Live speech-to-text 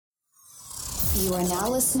You are now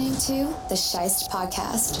listening to the Scheist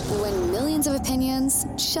Podcast, when millions of opinions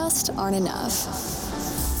just aren't enough.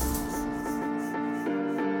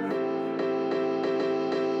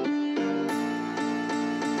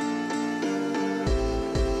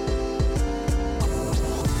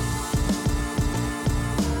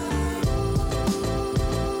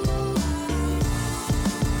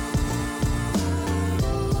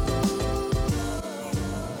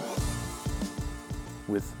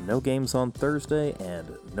 With no games on Thursday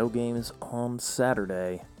and no games on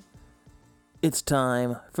Saturday, it's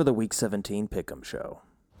time for the Week 17 Pick'em Show.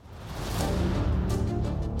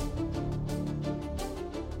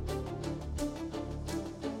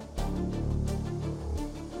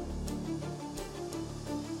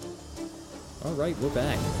 All right, we're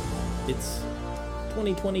back. It's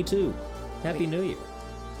 2022. Happy New Year.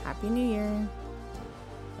 Happy New Year.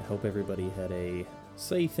 I hope everybody had a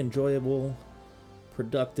safe, enjoyable,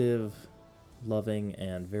 productive, loving,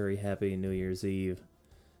 and very happy New Year's Eve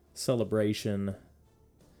celebration.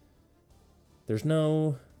 There's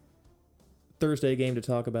no Thursday game to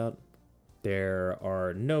talk about. There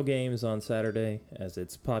are no games on Saturday, as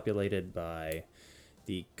it's populated by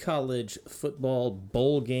the college football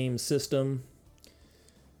bowl game system.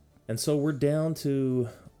 And so we're down to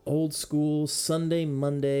old school Sunday,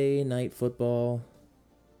 Monday night football.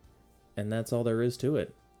 And that's all there is to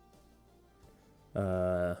it.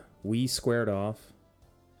 We squared off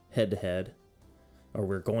head-to-head, or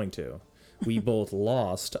we're going to. We both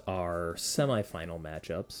lost our semifinal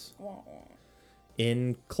matchups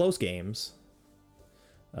in close games.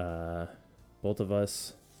 Both of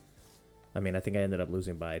us, I think I ended up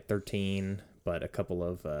losing by 13, but a couple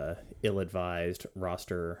of ill-advised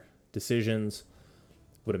roster decisions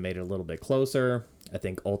would have made it a little bit closer. I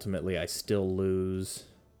think ultimately I still lose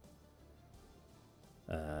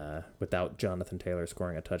without Jonathan Taylor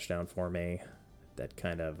scoring a touchdown for me. That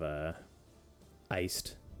kind of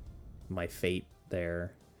iced my fate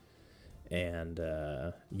there. And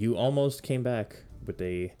you almost came back with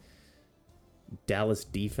a Dallas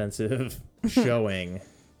defensive showing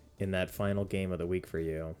in that final game of the week for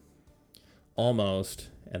you. Almost.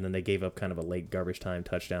 And then they gave up kind of a late garbage time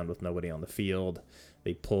touchdown with nobody on the field.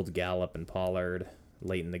 They pulled Gallup and Pollard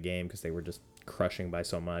late in the game because they were just crushing by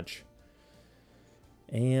so much.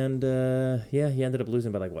 And, he ended up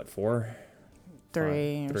losing by, 4?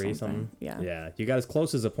 Three something. Yeah. You got as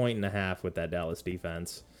close as a point and a half with that Dallas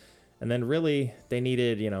defense. And then really, they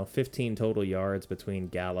needed, 15 total yards between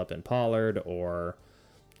Gallup and Pollard, or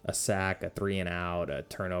a sack, a 3-and-out, a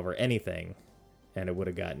turnover, anything, and it would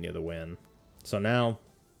have gotten you the win. So now,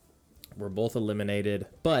 we're both eliminated,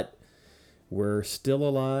 but we're still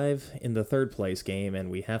alive in the third place game,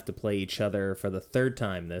 and we have to play each other for the third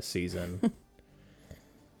time this season.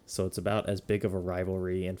 So it's about as big of a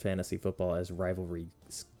rivalry in fantasy football as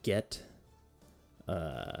rivalries get.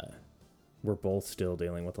 We're both still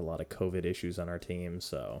dealing with a lot of COVID issues on our team,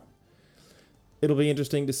 so it'll be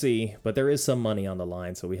interesting to see. But there is some money on the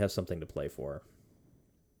line, so we have something to play for.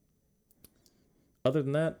 Other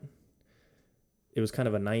than that, it was kind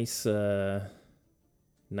of a nice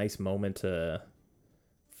moment to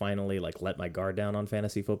finally let my guard down on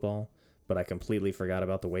fantasy football. But I completely forgot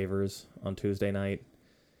about the waivers on Tuesday night.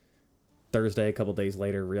 Thursday, a couple days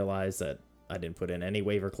later, realized that I didn't put in any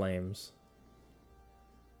waiver claims.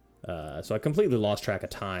 So I completely lost track of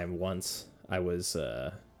time once I was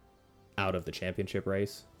out of the championship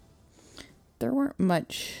race. There weren't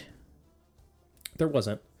much. There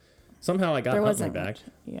wasn't. Somehow I got Huntley back.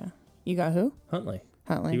 Yeah. You got who? Huntley.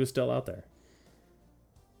 Huntley. He was still out there.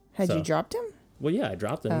 Had you dropped him? Well, yeah, I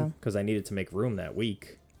dropped him because I needed to make room that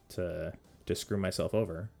week to screw myself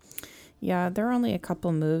over. Yeah, there were only a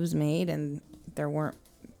couple moves made, and there weren't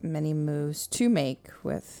many moves to make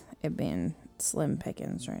with it being slim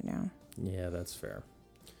pickings right now. Yeah, that's fair.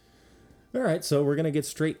 All right, so we're going to get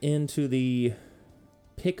straight into the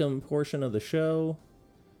pick'em portion of the show.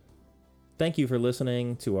 Thank you for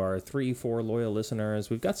listening to our 3-4 loyal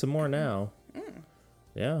listeners. We've got some more now.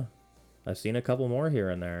 Yeah, I've seen a couple more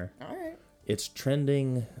here and there. All right. It's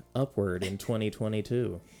trending upward in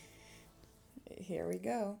 2022. Here we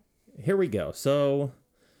go. So,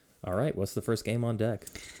 all right, what's the first game on deck?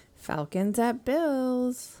 Falcons at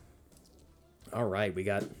Bills. All right, we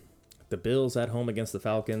got the Bills at home against the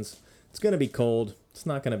Falcons. It's going to be cold. It's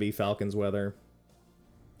not going to be Falcons weather.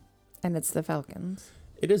 And it's the Falcons.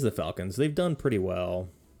 It is the Falcons. They've done pretty well.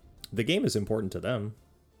 The game is important to them.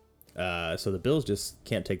 So the Bills just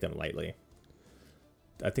can't take them lightly.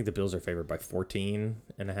 I think the Bills are favored by 14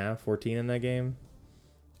 in that game.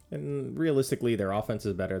 And realistically, their offense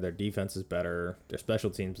is better, their defense is better, their special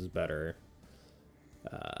teams is better.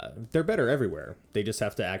 they're better everywhere. They just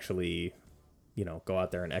have to actually, go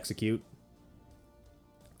out there and execute.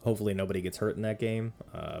 Hopefully nobody gets hurt in that game,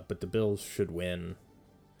 but the Bills should win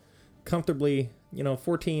comfortably.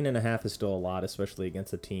 14.5 is still a lot, especially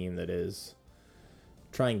against a team that is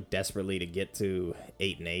trying desperately to get to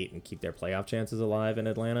 8-8 and keep their playoff chances alive in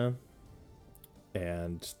Atlanta.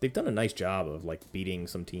 And they've done a nice job of beating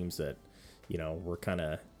some teams that, were kind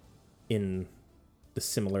of in the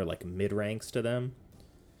similar mid ranks to them.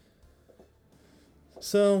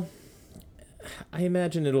 So I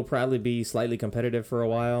imagine it'll probably be slightly competitive for a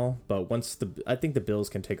while, but I think the Bills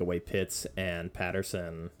can take away Pitts and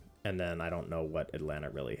Patterson, and then I don't know what Atlanta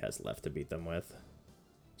really has left to beat them with.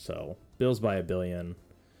 So Bills by $1 billion,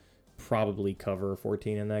 probably cover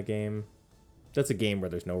 14 in that game. That's a game where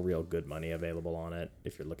there's no real good money available on it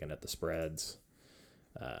if you're looking at the spreads.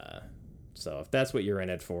 So if that's what you're in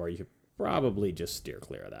it for, you should probably just steer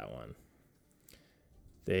clear of that one.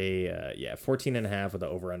 14.5 with an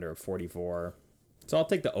over-under of 44. So I'll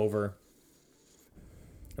take the over,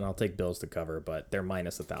 and I'll take Bills to cover, but they're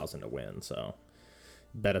minus 1,000 to win. So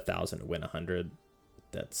bet 1,000 to win 100.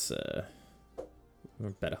 That's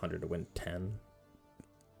bet 100 to win 10.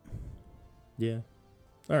 Yeah.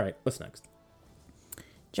 All right. What's next?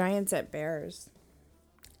 Giants at Bears.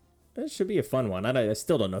 It should be a fun one. I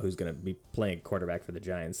still don't know who's going to be playing quarterback for the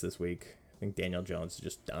Giants this week. I think Daniel Jones is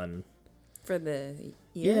just done. For the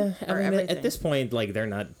year? Yeah, I mean, at this point, they're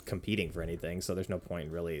not competing for anything, so there's no point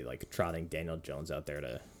really trotting Daniel Jones out there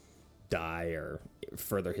to die or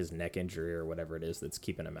further his neck injury or whatever it is that's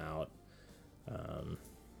keeping him out.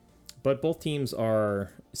 But both teams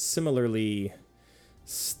are similarly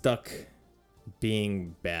stuck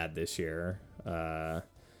being bad this year.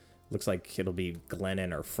 Looks like it'll be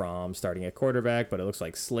Glennon or Fromm starting at quarterback, but it looks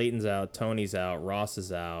like Slayton's out, Tony's out, Ross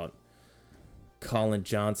is out, Colin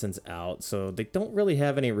Johnson's out, so they don't really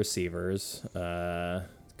have any receivers.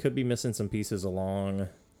 Could be missing some pieces along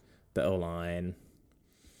the O-line.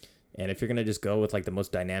 And if you're going to just go with the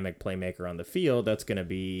most dynamic playmaker on the field, that's going to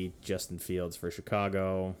be Justin Fields for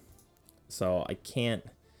Chicago. So I can't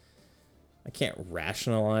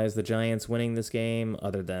rationalize the Giants winning this game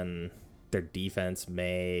other than their defense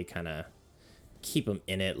may kind of keep them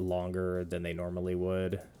in it longer than they normally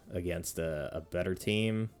would against a better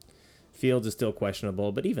team. Fields is still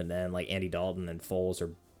questionable, but even then, Andy Dalton and Foles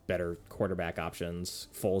are better quarterback options.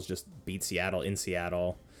 Foles just beat Seattle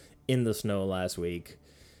in the snow last week.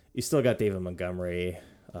 You still got David Montgomery,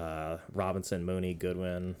 Robinson, Mooney,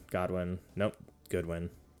 Godwin. Goodwin,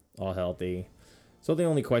 all healthy. So the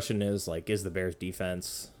only question is, is the Bears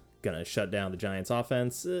defense going to shut down the Giants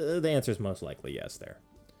offense? The answer is most likely yes there.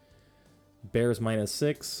 Bears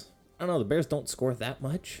 -6. I don't know, the Bears don't score that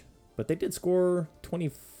much, but they did score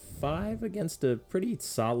 25 against a pretty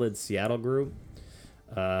solid Seattle group.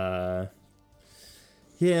 Yeah,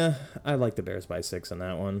 I like the Bears by 6 on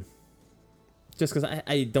that one. Just because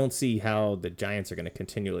I don't see how the Giants are going to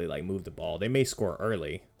continually move the ball. They may score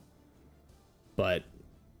early, but,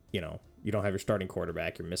 you don't have your starting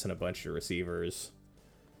quarterback. You're missing a bunch of your receivers.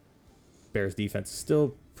 Bears defense is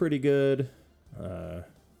still pretty good.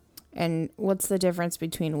 And what's the difference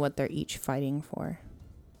between what they're each fighting for,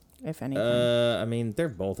 if anything? I mean, they're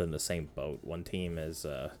both in the same boat. One team is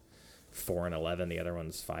 4-11. The other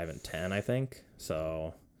one's 5-10, I think.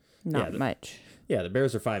 So not much. Yeah, the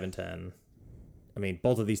Bears are 5-10. I mean,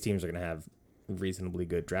 both of these teams are going to have reasonably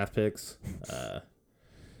good draft picks.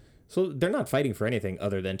 So they're not fighting for anything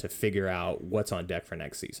other than to figure out what's on deck for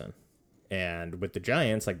next season. And with the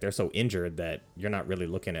Giants, they're so injured that you're not really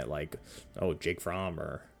looking at Jake Fromm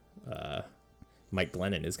or Mike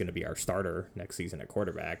Glennon is going to be our starter next season at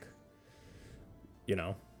quarterback.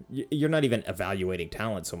 You're not even evaluating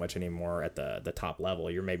talent so much anymore at the top level.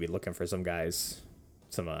 You're maybe looking for some guys,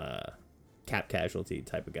 some cap casualty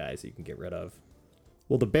type of guys that you can get rid of.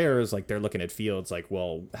 Well, the Bears, they're looking at Fields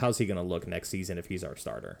well, how's he going to look next season if he's our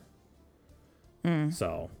starter?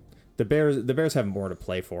 So the Bears have more to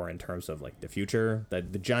play for in terms of the future. The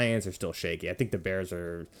Giants are still shaky. I think the Bears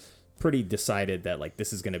are pretty decided that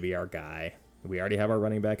this is going to be our guy. We already have our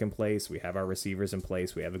running back in place. We have our receivers in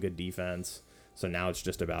place. We have a good defense. So now it's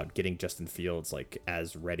just about getting Justin Fields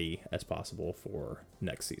as ready as possible for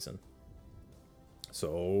next season.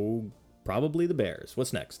 So probably the Bears.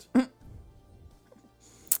 What's next?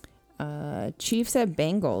 Chiefs at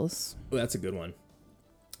Bengals. Oh, that's a good one.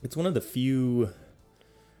 It's one of the few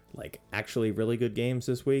actually really good games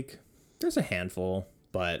this week. There's a handful,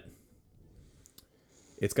 but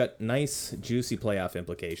it's got nice juicy playoff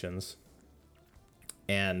implications.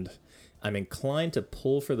 And I'm inclined to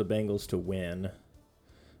pull for the Bengals to win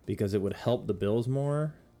because it would help the Bills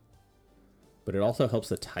more. but it also helps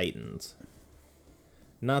the Titans.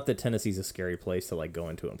 Not that Tennessee's a scary place to like go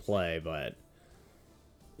into and play, but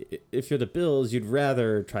if you're the Bills, you'd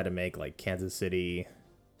rather try to make like Kansas City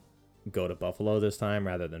go to Buffalo this time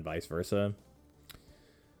rather than vice versa.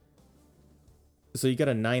 So you got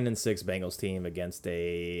a 9-6 Bengals team against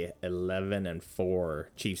a 11-4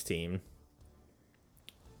 Chiefs team.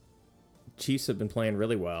 Chiefs have been playing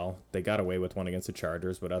really well. They got away with one against the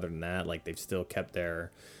Chargers, but other than that, like they've still kept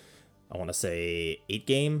their, I want to say,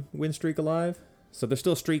 8-game win streak alive. So they're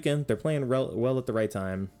still streaking. They're playing well at the right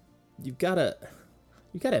time. You gotta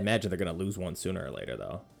imagine they're gonna lose one sooner or later,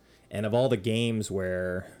 though. And of all the games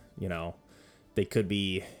where they could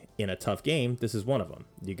be in a tough game, this is one of them.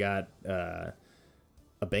 You got a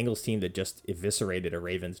Bengals team that just eviscerated a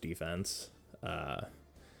Ravens defense.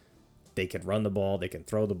 They can run the ball. They can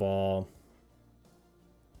throw the ball.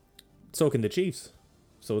 So can the Chiefs.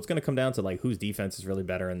 So it's going to come down to like whose defense is really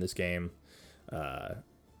better in this game.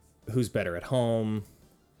 Who's better at home.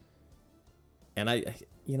 And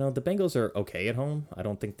the Bengals are okay at home. I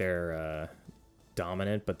don't think they're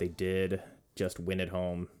dominant, but they did just win at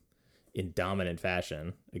home in dominant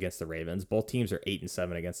fashion against the Ravens. Both teams are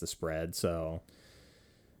 8-7 against the spread. So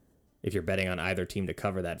if you're betting on either team to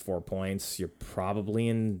cover that 4 points, you're probably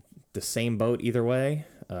in the same boat either way.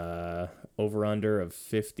 Over under of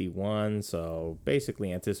 51, so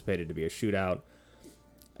basically anticipated to be a shootout.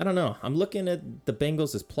 I don't know. I'm looking at the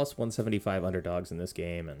Bengals as plus 175 underdogs in this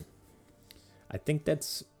game, and I think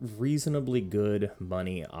that's reasonably good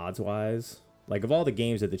money odds-wise. Like, of all the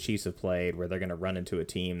games that the Chiefs have played where they're going to run into a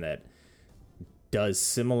team that does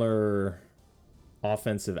similar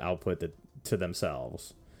offensive output to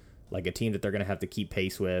themselves, like a team that they're going to have to keep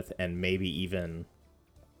pace with and maybe even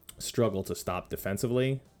struggle to stop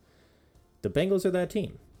defensively, the Bengals are that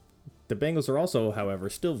team. The Bengals are also, however,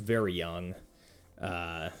 still very young.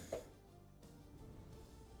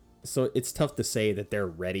 So it's tough to say that they're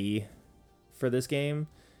ready for this game.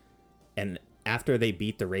 And after they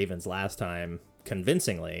beat the Ravens last time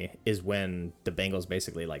convincingly is when the Bengals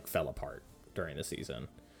basically like fell apart during the season.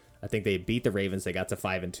 I think they beat the Ravens. They got to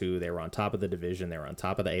 5-2. They were on top of the division. They were on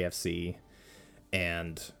top of the AFC.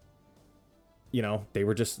 And, they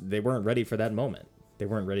weren't ready for that moment. They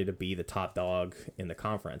weren't ready to be the top dog in the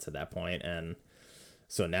conference at that point. And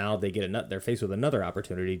so now they're faced with another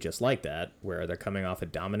opportunity just like that, where they're coming off a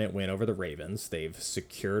dominant win over the Ravens. They've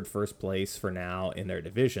secured first place for now in their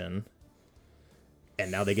division. And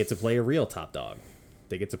now they get to play a real top dog.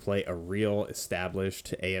 They get to play a real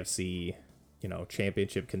established AFC,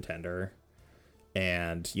 championship contender.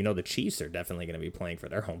 And, the Chiefs are definitely going to be playing for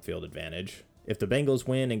their home field advantage. If the Bengals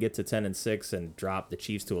win and get to 10-6 and drop the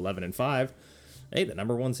Chiefs to 11-5, hey, the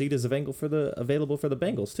number one seed is available for the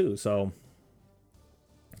Bengals too. So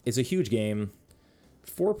it's a huge game.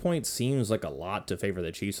 4 points seems like a lot to favor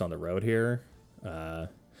the Chiefs on the road here. I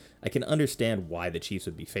can understand why the Chiefs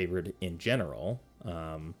would be favored in general.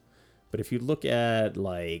 But if you look at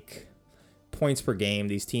like points per game,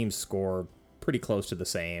 these teams score pretty close to the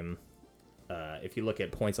same. If you look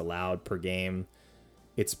at points allowed per game,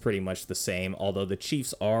 it's pretty much the same, although the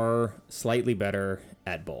Chiefs are slightly better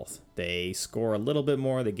at both. They score a little bit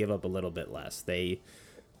more, they give up a little bit less. They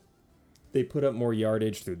put up more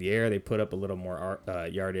yardage through the air, they put up a little more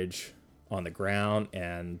yardage on the ground,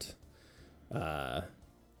 and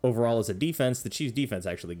overall as a defense, the Chiefs defense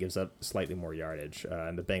actually gives up slightly more yardage,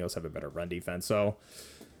 and the Bengals have a better run defense. So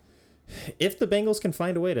if the Bengals can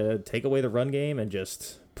find a way to take away the run game and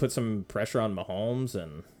just put some pressure on Mahomes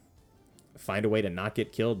and find a way to not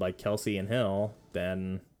get killed by Kelsey and Hill,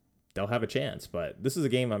 then they'll have a chance. But this is a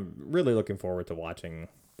game I'm really looking forward to watching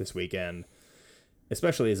this weekend,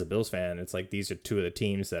 especially as a Bills fan. It's like these are two of the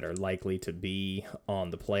teams that are likely to be on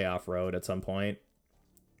the playoff road at some point.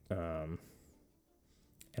 And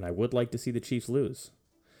I would like to see the Chiefs lose.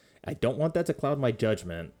 I don't want that to cloud my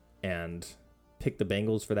judgment and pick the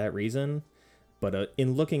Bengals for that reason. But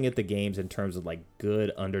in looking at the games in terms of like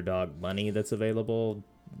good underdog money that's available,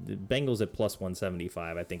 the Bengals at plus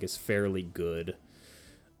 175, I think, is fairly good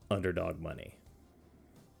underdog money.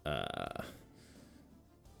 I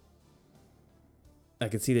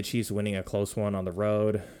could see the Chiefs winning a close one on the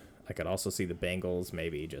road. I could also see the Bengals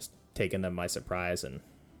maybe just taking them by surprise and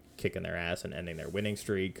kicking their ass and ending their winning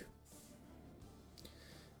streak.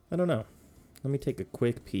 I don't know. Let me take a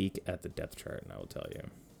quick peek at the depth chart and I will tell you.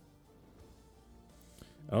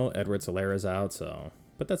 Oh, Edwards-Helaira's out,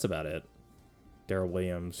 but that's about it. Darrell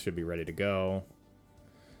Williams should be ready to go.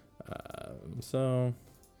 So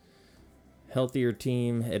healthier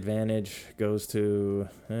team advantage goes to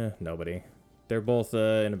nobody. They're both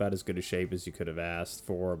in about as good a shape as you could have asked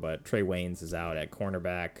for, but Trey Waynes is out at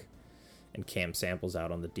cornerback, and Cam Samples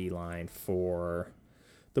out on the D-line for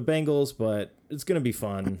the Bengals, but it's going to be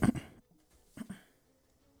fun.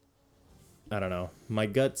 I don't know. My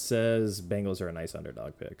gut says Bengals are a nice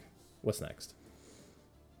underdog pick. What's next?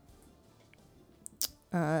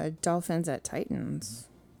 Dolphins at Titans.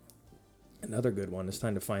 Another good one. It's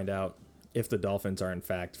time to find out if the Dolphins are in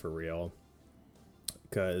fact for real.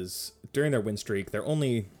 Because during their win streak, their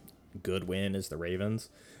only good win is the Ravens.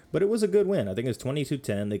 But it was a good win. I think it was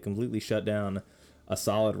 22-10. They completely shut down a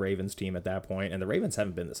solid Ravens team at that point, and the Ravens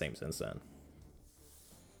haven't been the same since then.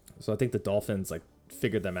 So I think the Dolphins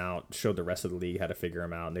figured them out, showed the rest of the league how to figure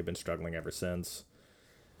them out, and they've been struggling ever since.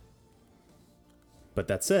 But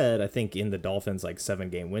that said, I think in the Dolphins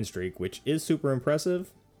 7-game win streak, which is super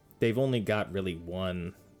impressive, they've only got really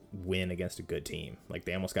one win against a good team.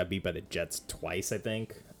 They almost got beat by the Jets twice, I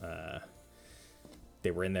think.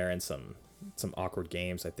 They were in there in some awkward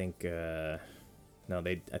games. I think I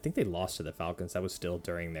think they lost to the Falcons. That was still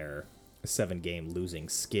during their 7-game losing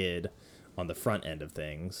skid on the front end of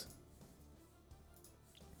things.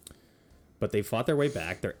 But they fought their way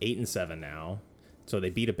back. They're 8-7 now. So they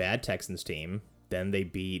beat a bad Texans team. Then they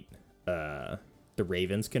beat the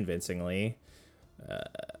Ravens convincingly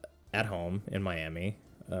at home in Miami.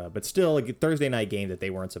 But still a Thursday night game that they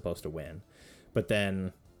weren't supposed to win. But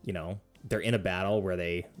then, they're in a battle where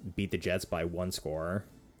they beat the Jets by 1 score.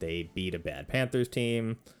 They beat a bad Panthers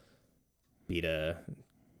team, beat a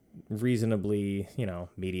reasonably,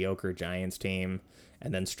 mediocre Giants team,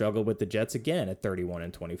 and then struggled with the Jets again at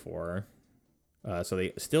 31-24. So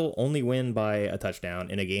they still only win by a touchdown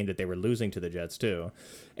in a game that they were losing to the Jets too.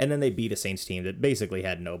 And then they beat a Saints team that basically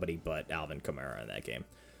had nobody but Alvin Kamara in that game.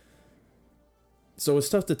 So it's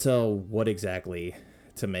tough to tell what exactly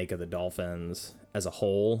to make of the Dolphins as a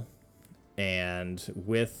whole. And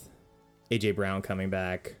with A.J. Brown coming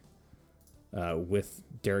back, with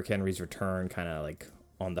Derrick Henry's return kind of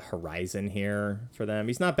on the horizon here for them.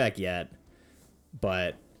 He's not back yet,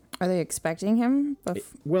 but... Are they expecting him?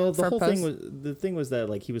 Well, the thing was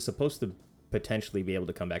that he was supposed to potentially be able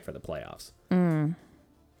to come back for the playoffs. Mm.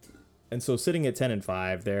 And so sitting at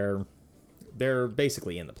 10-5, they're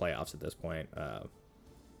basically in the playoffs at this point.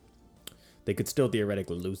 They could still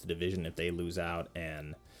theoretically lose the division if they lose out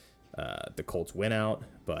and the Colts win out,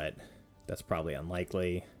 but that's probably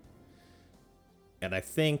unlikely. And I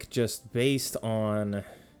think just based on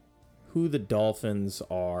who the Dolphins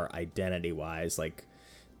are identity-wise,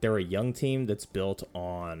 they're a young team that's built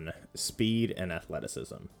on speed and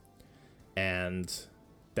athleticism. And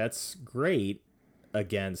that's great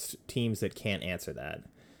against teams that can't answer that.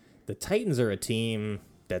 The Titans are a team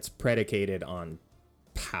that's predicated on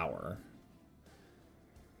power.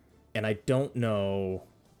 And I don't know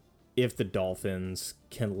if the Dolphins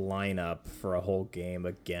can line up for a whole game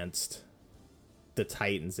against the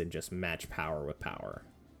Titans and just match power with power.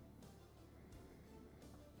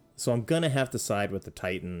 So I'm going to have to side with the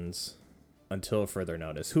Titans until further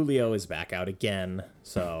notice. Julio is back out again.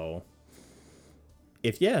 So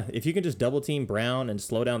if you can just double team Brown and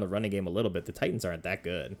slow down the running game a little bit, the Titans aren't that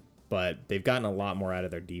good. But they've gotten a lot more out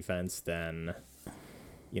of their defense than,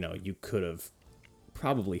 you could have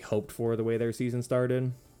probably hoped for the way their season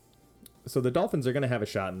started. So the Dolphins are going to have a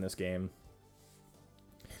shot in this game.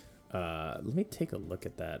 Let me take a look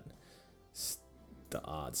at that. The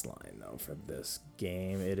odds line, though, for this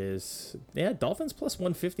game. It is, Dolphins plus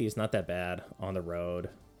 150 is not that bad on the road.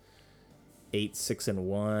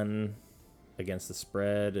 8-6-1 against the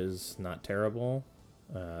spread is not terrible.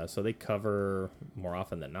 So they cover more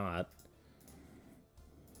often than not.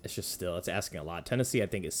 It's asking a lot. Tennessee, I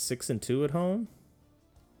think, is 6-2 at home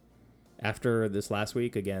after this last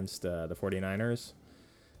week against the 49ers.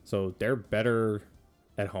 So they're better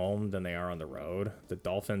at home than they are on the road. The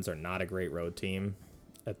Dolphins are not a great road team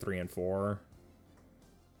at 3-4.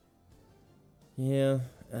 Yeah,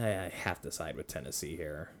 I have to side with Tennessee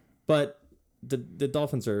here. But the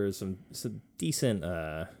Dolphins are some decent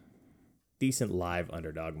live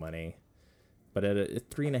underdog money. But at a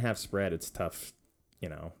 3.5 spread, it's tough,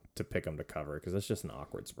 to pick them to cover because it's just an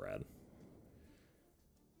awkward spread.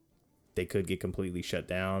 They could get completely shut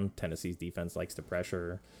down. Tennessee's defense likes to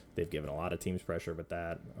pressure. They've given a lot of teams pressure with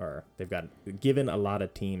that, or they've given a lot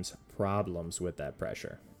of teams problems with that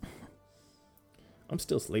pressure. I'm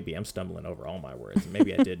still sleepy. I'm stumbling over all my words.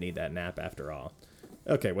 Maybe I did need that nap after all.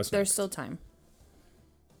 Okay, what's There's next? still time.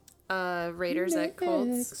 Raiders at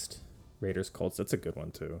Colts. Raiders Colts. That's a good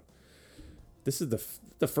one too. This is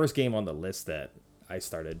the first game on the list that I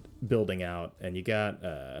started building out, and you got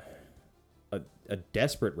a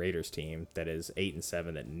desperate Raiders team that is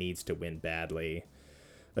 8-7 that needs to win badly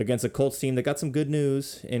against a Colts team that got some good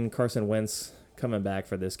news in Carson Wentz coming back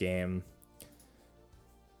for this game.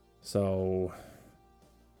 So,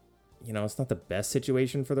 it's not the best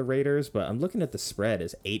situation for the Raiders, but I'm looking at the spread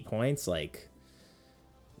as 8 points. Like,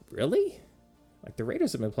 really? Like, the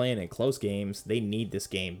Raiders have been playing in close games. They need this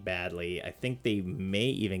game badly. I think they may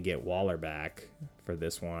even get Waller back for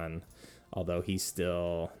this one, although he's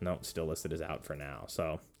still listed as out for now.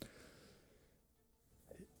 So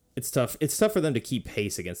it's tough. It's tough for them to keep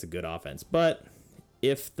pace against a good offense. But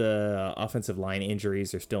if the offensive line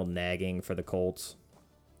injuries are still nagging for the Colts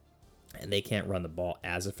and they can't run the ball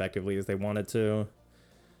as effectively as they wanted to,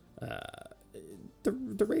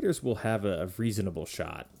 the Raiders will have a reasonable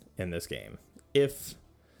shot in this game. If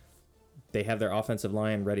they have their offensive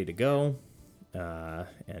line ready to go,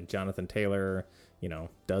 and Jonathan Taylor,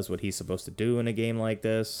 does what he's supposed to do in a game like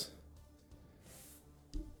this,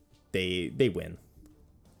 they win.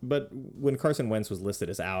 But when Carson Wentz was listed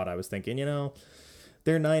as out, I was thinking,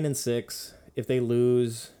 they're 9-6. If they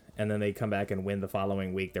lose and then they come back and win the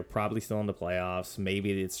following week, they're probably still in the playoffs.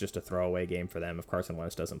 Maybe it's just a throwaway game for them if Carson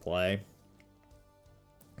Wentz doesn't play.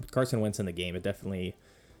 With Carson Wentz in the game, it definitely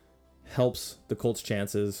helps the Colts'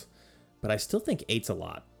 chances, but I still think 8's a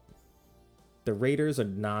lot. The Raiders are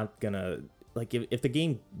not gonna, like, if the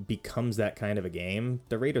game becomes that kind of a game,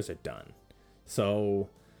 the Raiders are done. So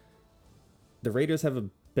the Raiders have a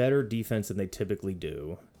better defense than they typically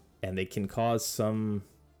do, and they can cause some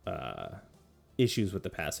issues with the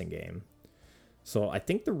passing game. So I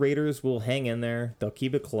think the Raiders will hang in there. They'll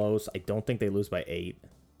keep it close. I don't think they lose by 8,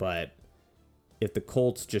 but if the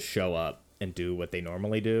Colts just show up and do what they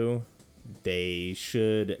normally do, they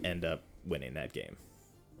should end up winning that game.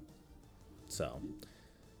 So,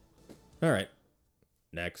 all right.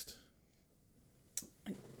 Next.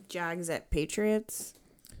 Jags at Patriots.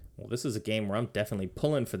 Well, this is a game where I'm definitely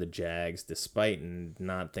pulling for the Jags, despite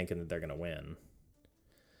not thinking that they're going to win.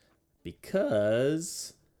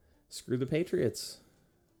 Because, screw the Patriots.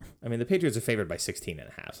 I mean, the Patriots are favored by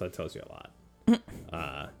 16.5, so that tells you a lot.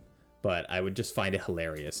 But I would just find it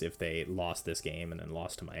hilarious if they lost this game and then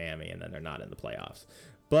lost to Miami and then they're not in the playoffs.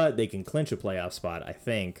 But they can clinch a playoff spot, I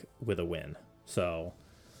think, with a win. So,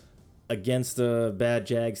 against a bad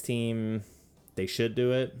Jags team, they should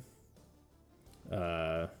do it.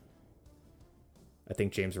 I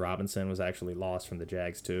think James Robinson was actually lost from the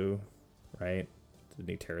Jags too, right? Didn't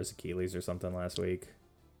he tear his Achilles or something last week?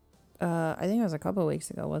 I think it was a couple weeks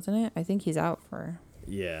ago, wasn't it? I think he's out for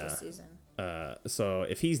this season. So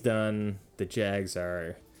if he's done, the Jags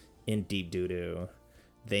are in deep doo-doo.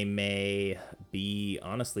 They may be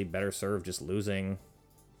honestly better served just losing.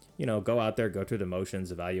 Go out there, go through the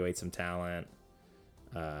motions, evaluate some talent,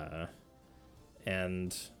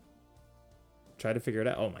 and try to figure it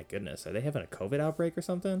out. Oh my goodness, are they having a COVID outbreak or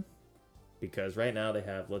something? Because right now they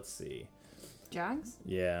have, let's see. Jags?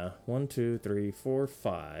 Yeah, 1, 2, 3, 4,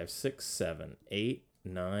 5, 6, 7, 8,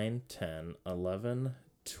 9, 10, 11,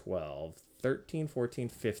 12, 13, 14,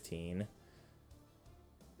 15,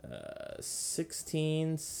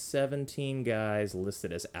 16, 17 guys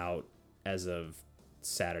listed as out as of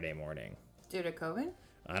Saturday morning. Due to COVID?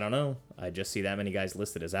 I don't know. I just see that many guys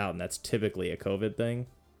listed as out, and that's typically a COVID thing.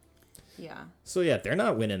 Yeah. So, yeah, they're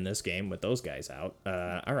not winning this game with those guys out.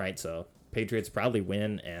 All right, so Patriots probably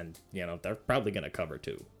win, and, they're probably going to cover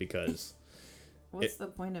too, because... What's the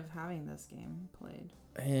point of having this game played?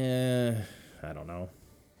 I don't know.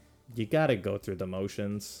 You got to go through the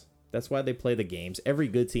motions. That's why they play the games. Every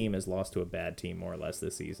good team has lost to a bad team more or less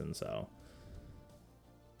this season, so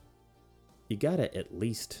you got to at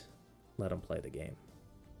least let them play the game.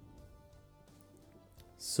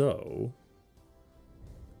 So,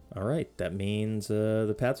 all right, that means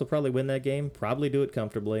the Pats will probably win that game, probably do it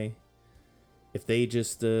comfortably. If they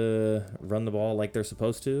just run the ball like they're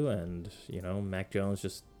supposed to and, Mac Jones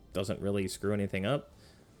just doesn't really screw anything up,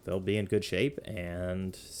 they'll be in good shape,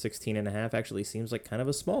 and 16.5 actually seems like kind of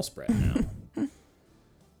a small spread now.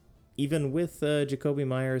 Even with Jacoby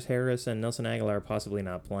Myers, Harris, and Nelson Aguilar possibly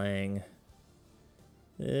not playing,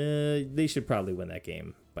 they should probably win that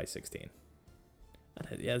game by 16.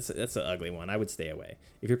 Yeah, that's an ugly one. I would stay away.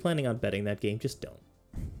 If you're planning on betting that game, just don't.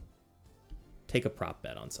 Take a prop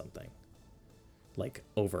bet on something. Like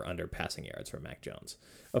over/under passing yards for Mac Jones.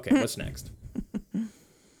 Okay, what's next?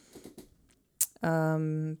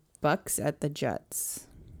 Bucks at the Jets.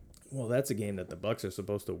 Well, that's a game that the Bucks are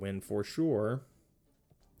supposed to win for sure.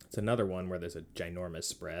 It's another one where there's a ginormous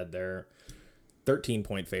spread. They're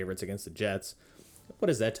 13-point favorites against the Jets. What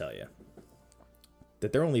does that tell you?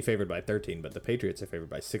 That they're only favored by 13, but the Patriots are favored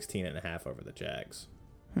by 16.5 over the Jags.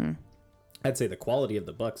 I'd say the quality of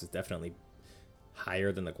the Bucks is definitely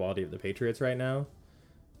higher than the quality of the Patriots right now.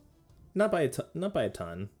 Not by a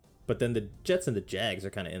ton, but then the Jets and the Jags are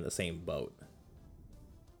kind of in the same boat.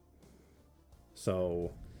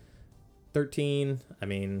 So 13, I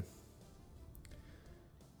mean,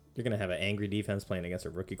 you're going to have an angry defense playing against a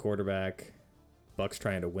rookie quarterback. Bucks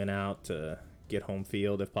trying to win out to get home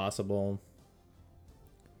field if possible.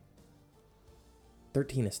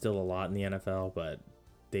 13 is still a lot in the NFL, but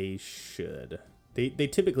they should. They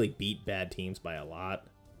typically beat bad teams by a lot.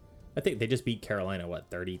 I think they just beat Carolina,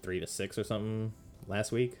 33-6 or something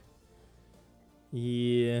last week?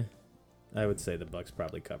 Yeah, I would say the Bucks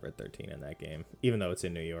probably covered 13 in that game, even though it's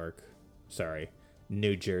in New York. Sorry,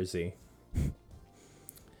 New Jersey.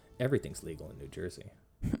 Everything's legal in New Jersey.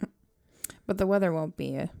 But the weather won't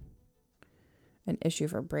be an issue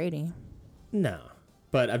for Brady. No,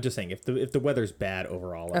 but I'm just saying if the weather's bad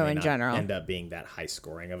overall, it may in not general end up being that high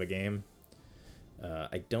scoring of a game.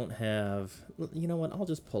 I don't have. You know what? I'll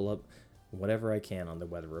just pull up whatever I can on the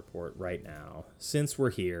weather report right now. Since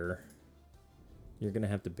we're here, you're gonna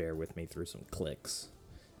have to bear with me through some clicks.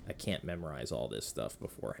 I can't memorize all this stuff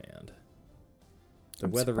beforehand. The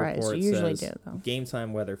weather report says game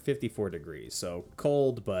time weather 54 degrees, so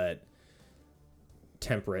cold but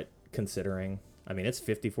temperate considering. I mean, it's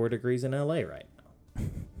 54 degrees in LA right now.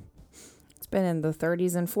 It's been in the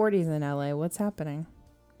 30s and 40s in LA. What's happening?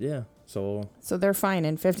 Yeah, so they're fine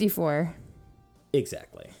in 54.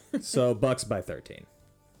 Exactly. So Bucks by 13.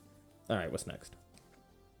 All right, what's next?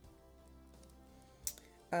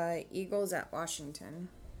 Eagles at Washington.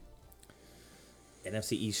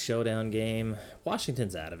 NFC East showdown game.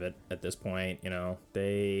 Washington's out of it at this point. You know,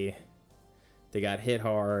 they got hit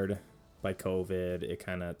hard by COVID. It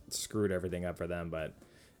kind of screwed everything up for them. But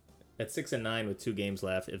at 6-9 with 2 games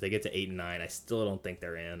left, if they get to 8-9, I still don't think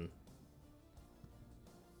they're in.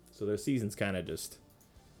 So their season's kind of just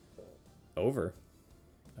over.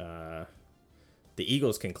 The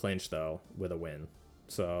Eagles can clinch though with a win,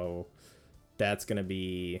 so that's going to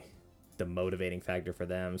be the motivating factor for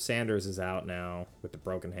them. Sanders is out now with the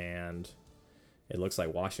broken hand. It looks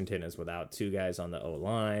like Washington is without 2 guys on the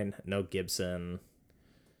O-line, no Gibson.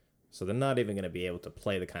 So they're not even going to be able to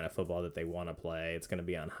play the kind of football that they want to play. It's going to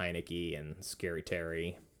be on Heineke and Scary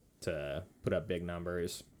Terry to put up big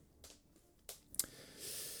numbers.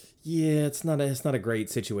 Yeah, it's not a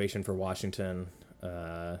great situation for Washington.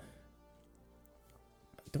 I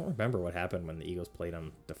don't remember what happened when the Eagles played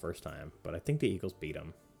them the first time, but I think the Eagles beat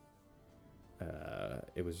them.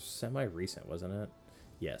 It was semi-recent, wasn't it?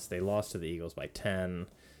 Yes, they lost to the Eagles by 10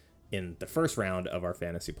 in the first round of our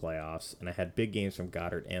fantasy playoffs, and I had big games from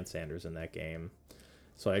Goddard and Sanders in that game.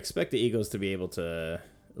 So I expect the Eagles to be able to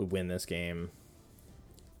win this game.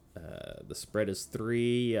 The spread is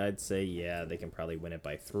 3. I'd say, yeah, they can probably win it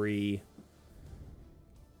by 3.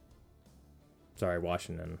 Sorry,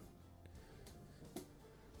 Washington.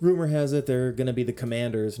 Rumor has it they're going to be the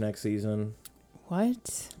Commanders next season.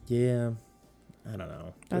 What? Yeah. I don't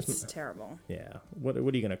know. That's terrible. Yeah. What are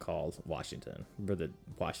you going to call Washington? For the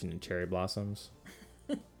Washington cherry blossoms?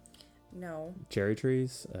 No. Cherry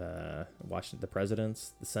trees? Washington, the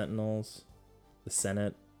presidents, the Sentinels, the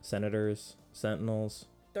Senate, senators, Sentinels.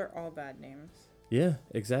 They're all bad names. Yeah,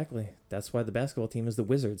 exactly. That's why the basketball team is the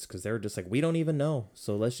Wizards, because they're just like, we don't even know,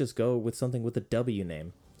 so let's just go with something with a W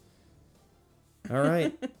name. All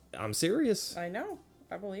right. I'm serious. I know.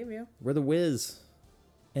 I believe you. We're the Wiz,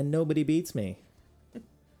 and nobody beats me.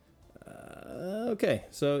 Okay,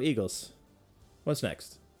 so Eagles. What's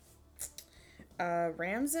next?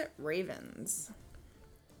 Rams at Ravens.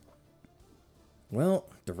 Well,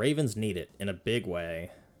 the Ravens need it in a big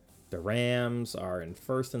way. The Rams are in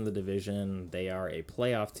first in the division. They are a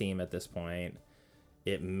playoff team at this point.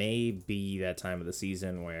 It may be that time of the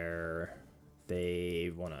season where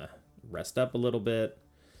they want to rest up a little bit.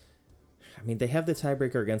 I mean, they have the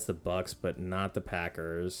tiebreaker against the Bucks, but not the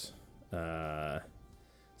Packers.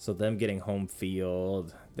 So them getting home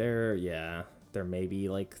field, they're maybe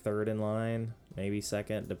like third in line, maybe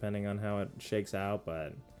second, depending on how it shakes out,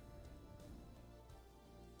 but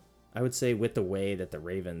I would say with the way that the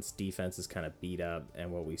Ravens defense is kind of beat up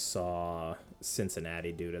and what we saw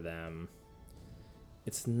Cincinnati do to them,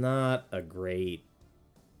 it's not a great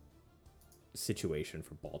situation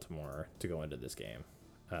for Baltimore to go into this game.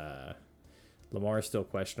 Lamar is still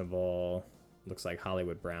questionable. Looks like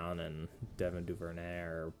Hollywood Brown and Devin Duvernay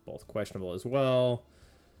are both questionable as well.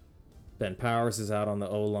 Ben Powers is out on the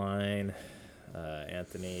O-line.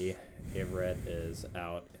 Anthony Everett is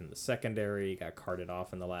out in the secondary. He got carted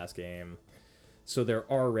off in the last game. So their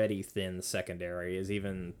already thin secondary is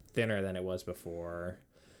even thinner than it was before.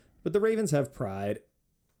 But the Ravens have pride.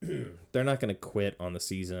 They're not going to quit on the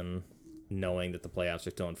season knowing that the playoffs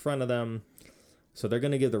are still in front of them. So they're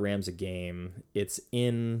going to give the Rams a game. It's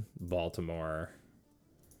in Baltimore.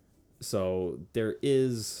 So there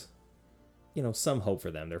is some hope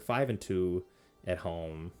for them. They're 5-2 at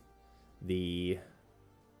home. The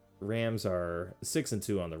Rams are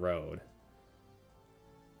 6-2 on the road.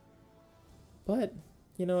 But,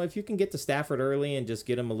 if you can get to Stafford early and just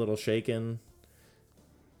get him a little shaken,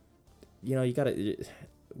 you got to...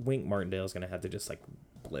 Wink Martindale's going to have to just,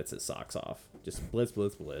 blitz his socks off. Just blitz,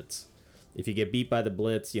 blitz, blitz. If you get beat by the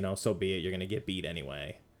blitz, so be it. You're going to get beat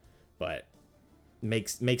anyway. But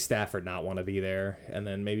make Stafford not want to be there, and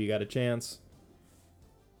then maybe you got a chance.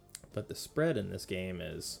 But the spread in this game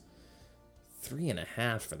is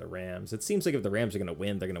 3.5 for the Rams. It seems like if the Rams are going to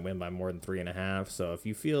win, they're going to win by more than 3.5. So if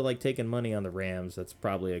you feel like taking money on the Rams, that's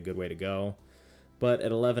probably a good way to go. But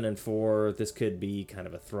at 11-4, this could be kind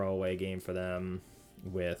of a throwaway game for them,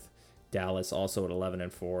 with Dallas also at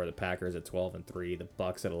 11-4, the Packers at 12-3, the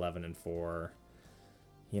Bucks at 11-4.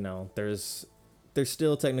 They're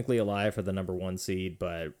still technically alive for the number 1 seed,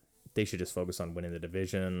 but they should just focus on winning the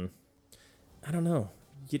division. I don't know.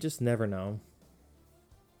 You just never know.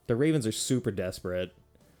 The Ravens are super desperate,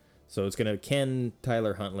 so it's gonna can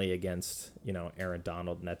Tyler Huntley against Aaron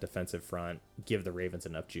Donald in that defensive front give the Ravens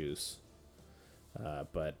enough juice.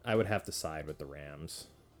 But I would have to side with the Rams.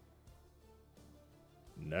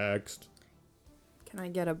 Next. Can I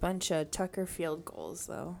get a bunch of Tucker field goals,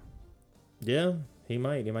 though? Yeah, he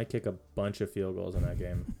might. He might kick a bunch of field goals in that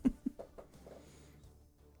game.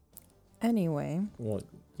 Anyway. Well,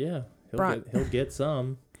 yeah, he'll get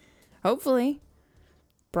some. Hopefully.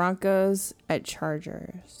 Broncos at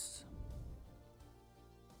Chargers.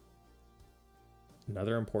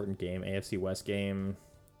 Another important game, AFC West game.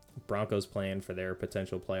 Broncos playing for their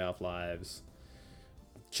potential playoff lives.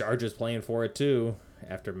 Chargers playing for it too.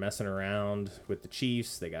 After messing around with the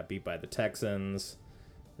Chiefs, they got beat by the Texans.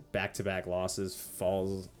 Back-to-back losses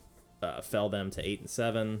fell them to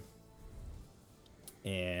 8-7.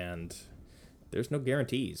 And there's no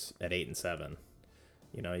guarantees at 8-7.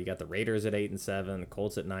 You got the Raiders at 8-7, the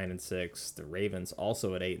Colts at 9-6, the Ravens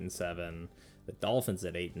also at 8-7, the Dolphins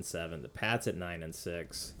at 8-7, the Pats at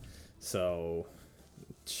 9-6. So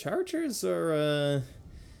Chargers are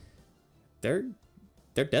they're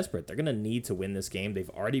desperate. They're gonna need to win this game. They've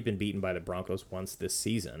already been beaten by the Broncos once this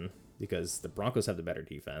season because the Broncos have the better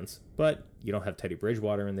defense, but you don't have Teddy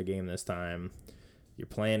Bridgewater in the game this time. You're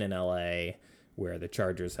playing in LA, where the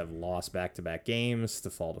Chargers have lost back-to-back games to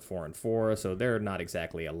fall to 4-4, so they're not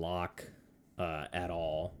exactly a lock at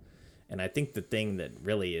all. And I think the thing that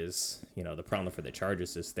really is, the problem for the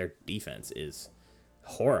Chargers is their defense is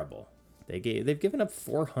horrible. They've given up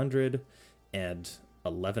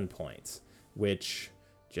 411 points, which,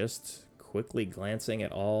 just quickly glancing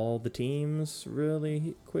at all the teams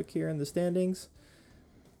really quick here in the standings,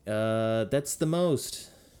 that's the most.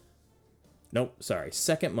 Nope, sorry.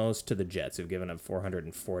 Second most to the Jets, who've given up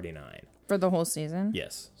 449. For the whole season?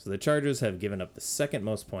 Yes. So the Chargers have given up the second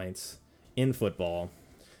most points in football.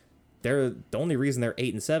 The only reason they're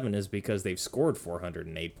 8-7 is because they've scored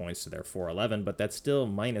 408 points to their 411, but that's still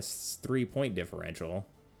minus 3-point differential.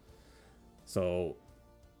 So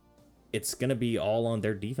it's going to be all on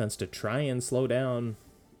their defense to try and slow down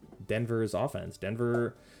Denver's offense.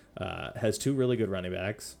 Denver has 2 really good running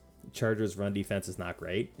backs. Chargers' run defense is not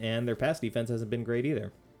great, and their pass defense hasn't been great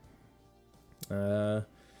either. I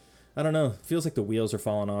don't know. Feels like the wheels are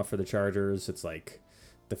falling off for the Chargers. It's like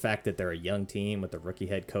the fact that they're a young team with a rookie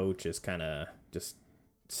head coach is kind of just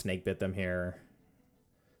snake bit them here.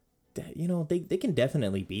 They can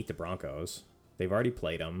definitely beat the Broncos. They've already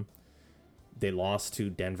played them. They lost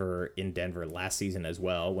to Denver in Denver last season as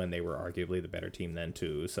well, when they were arguably the better team then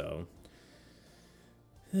too. So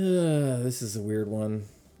this is a weird one.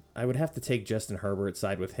 I would have to take Justin Herbert,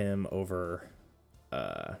 side with him over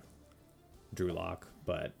Drew Lock,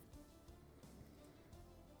 but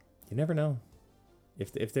you never know.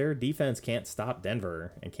 If their defense can't stop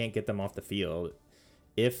Denver and can't get them off the field,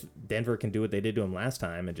 if Denver can do what they did to him last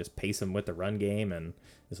time and just pace him with the run game, and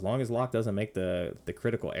as long as Lock doesn't make the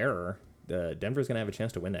critical error, Denver's going to have a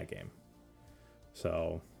chance to win that game.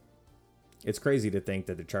 So it's crazy to think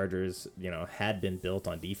that the Chargers, had been built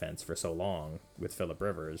on defense for so long with Phillip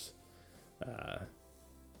Rivers.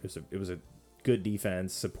 It was a good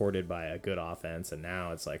defense supported by a good offense, and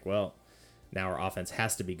now it's like, well, now our offense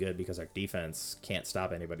has to be good because our defense can't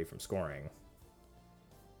stop anybody from scoring.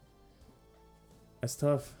 That's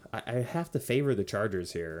tough. I have to favor the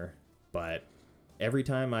Chargers here, but every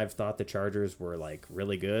time I've thought the Chargers were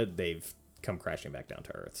really good, they've come crashing back down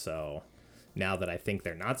to earth. So now that I think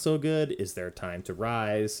they're not so good, is their time to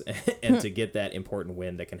rise and to get that important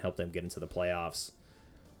win that can help them get into the playoffs.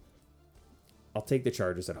 I'll take the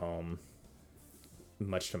Chargers at home,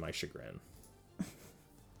 much to my chagrin.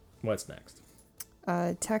 What's next?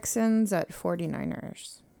 Texans at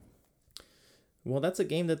 49ers. Well, that's a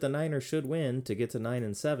game that the Niners should win to get to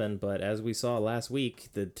 9-7, but as we saw last week,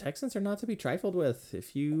 the Texans are not to be trifled with.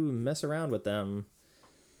 If you mess around with them,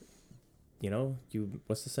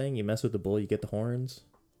 what's the saying? You mess with the bull, you get the horns.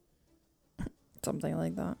 Something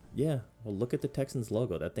like that. Yeah. Well, look at the Texans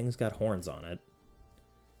logo. That thing's got horns on it.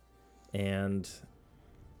 And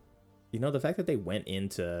the fact that they went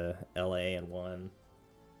into LA and won,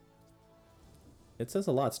 it says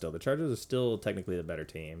a lot still. The Chargers are still technically the better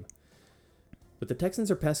team. But the Texans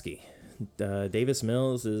are pesky. Davis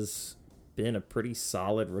Mills has been a pretty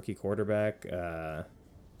solid rookie quarterback,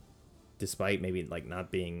 despite maybe not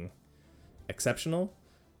being exceptional.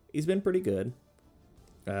 He's been pretty good.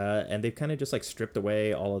 And they've kind of just stripped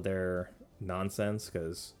away all of their nonsense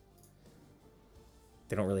because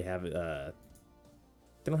they don't really have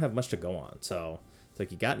much to go on. So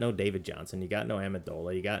it's you got no David Johnson, you got no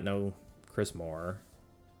Amendola, you got no Chris Moore,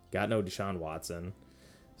 you got no Deshaun Watson.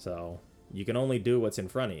 So you can only do what's in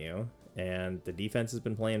front of you, and the defense has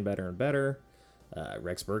been playing better and better.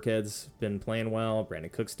 Rex Burkhead's been playing well. Brandon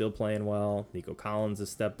Cook's still playing well. Nico Collins has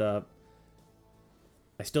stepped up.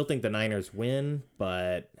 I still think the Niners win,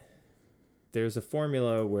 but there's a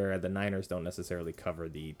formula where the Niners don't necessarily cover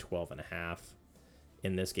the 12.5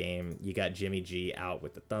 in this game. You got Jimmy G out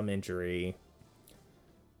with the thumb injury.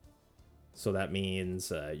 So that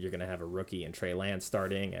means you're going to have a rookie in Trey Lance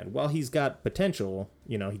starting. And while he's got potential,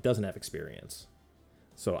 he doesn't have experience.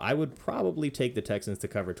 So I would probably take the Texans to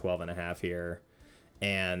cover 12.5 here.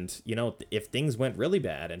 And, if things went really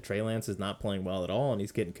bad and Trey Lance is not playing well at all and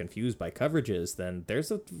he's getting confused by coverages, then there's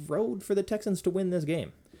a road for the Texans to win this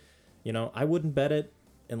game. I wouldn't bet it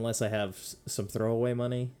unless I have some throwaway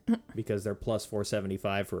money because they're plus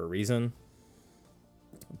 475 for a reason.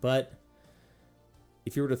 But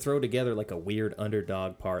if you were to throw together a weird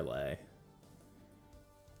underdog parlay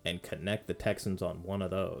and connect the Texans on one of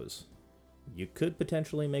those, you could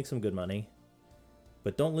potentially make some good money.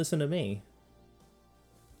 But don't listen to me.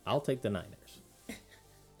 I'll take the Niners.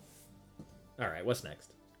 All right, what's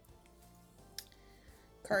next?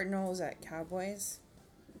 Cardinals at Cowboys.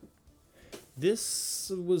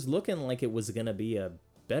 This was looking like it was going to be a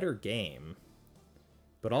better game.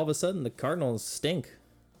 But all of a sudden, the Cardinals stink.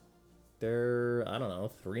 They're,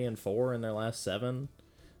 3-4 in their last 7.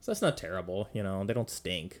 So that's not terrible, they don't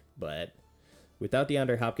stink. But without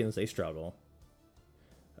DeAndre Hopkins, they struggle.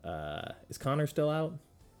 Is Connor still out?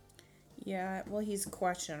 Yeah, well, he's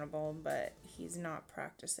questionable, but he's not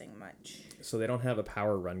practicing much. So they don't have a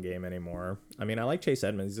power run game anymore. I like Chase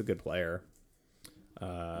Edmonds. He's a good player.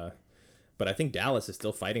 But I think Dallas is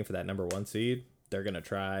still fighting for that number 1 seed. They're going to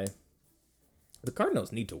try. The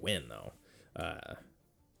Cardinals need to win, though.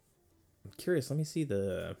 I'm curious. Let me see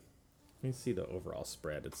the overall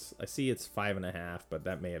spread. I see it's 5.5, but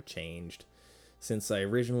that may have changed since I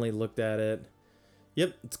originally looked at it.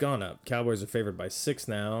 Yep, it's gone up. Cowboys are favored by 6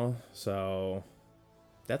 now, so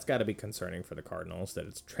that's got to be concerning for the Cardinals that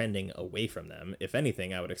it's trending away from them. If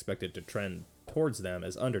anything, I would expect it to trend towards them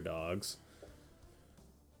as underdogs.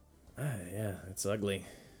 Yeah, it's ugly.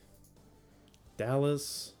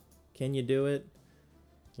 Dallas, can you do it?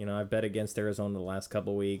 I've bet against Arizona the last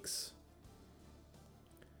couple weeks.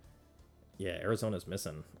 Yeah, Arizona's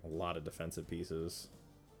missing a lot of defensive pieces.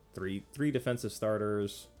 Three defensive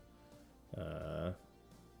starters.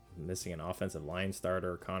 Missing an offensive line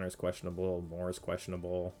starter. Connor's questionable. Moore's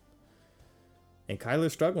questionable. And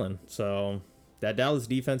Kyler's struggling. So that Dallas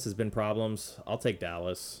defense has been problems. I'll take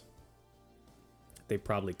Dallas. They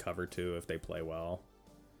probably cover too if they play well.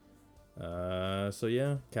 So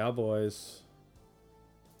yeah, Cowboys.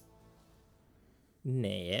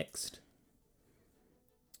 Next.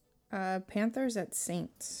 Panthers at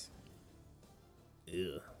Saints.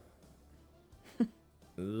 Ugh. Ugh.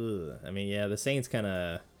 The Saints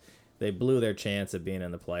they blew their chance of being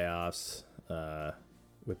in the playoffs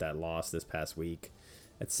with that loss this past week.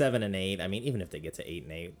 At 7-8, even if they get to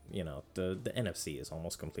 8-8, the NFC is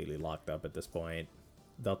almost completely locked up at this point.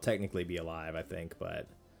 They'll technically be alive, I think, but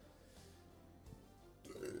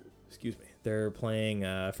excuse me, they're playing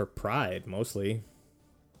for pride mostly.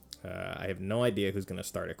 I have no idea who's going to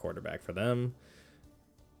start at quarterback for them.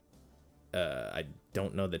 I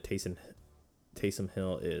don't know that Taysom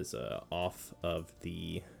Hill is off of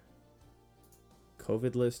the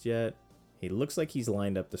COVID list yet. He looks like he's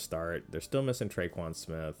lined up to start. They're still missing Traquan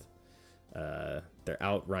Smith. They're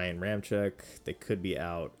out Ryan Ramczyk. They could be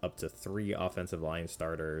out up to 3 offensive line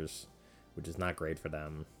starters, which is not great for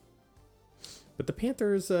them. But the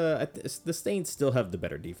Panthers, the Saints still have the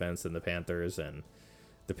better defense than the Panthers, and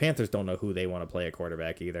the Panthers don't know who they want to play at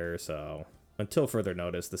quarterback either. So until further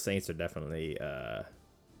notice, the Saints are definitely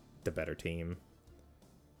the better team.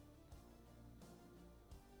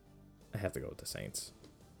 I have to go with the Saints.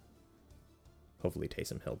 Hopefully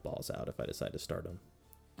Taysom Hill balls out if I decide to start him.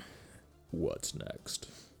 What's next?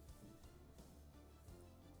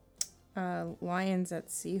 Lions at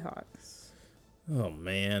Seahawks. Oh,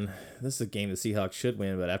 man. This is a game the Seahawks should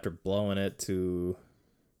win, but after blowing it to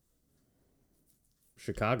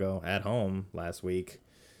Chicago at home last week,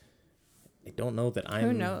 I don't know that I'm...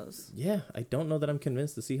 Who knows? Yeah, I don't know that I'm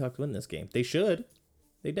convinced the Seahawks win this game. They should.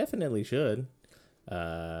 They definitely should.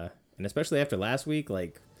 And especially after last week,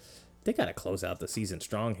 like, they got to close out the season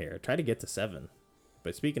strong here. Try to get to 7.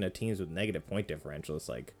 But speaking of teams with negative point differentials,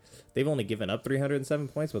 like, they've only given up 307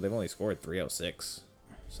 points, but they've only scored 306.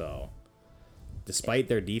 So, despite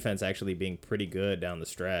their defense actually being pretty good down the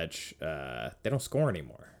stretch, they don't score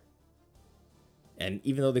anymore. And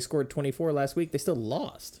even though they scored 24 last week, they still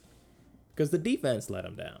lost because the defense let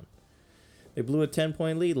them down. They blew a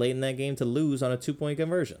 10-point lead late in that game to lose on a 2-point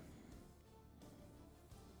conversion.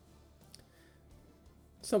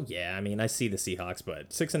 So, yeah, I mean, I see the Seahawks, but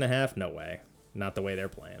 6.5, no way. Not the way they're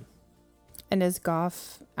playing. And is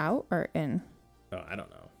Goff out or in? Oh, I don't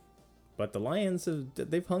know. But the Lions,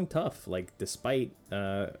 they've hung tough, like, despite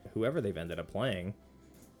whoever they've ended up playing.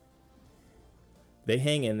 They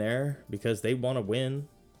hang in there because they want to win.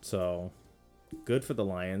 So, good for the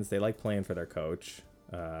Lions. They like playing for their coach.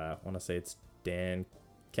 I want to say it's Dan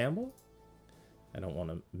Campbell. I don't want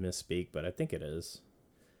to misspeak, but I think it is.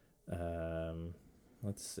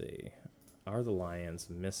 Let's see. Are the Lions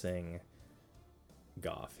missing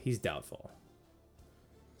Goff? He's doubtful.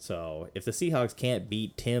 So if the Seahawks can't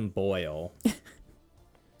beat Tim Boyle,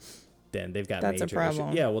 then they've got That's major a problem.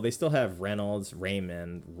 issues. Yeah, well, they still have Reynolds,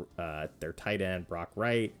 Raymond, their tight end Brock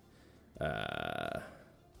Wright,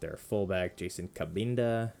 their fullback Jason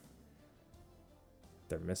Kabinda.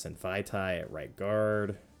 They're missing Vaitai at right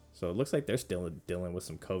guard. So it looks like they're still dealing with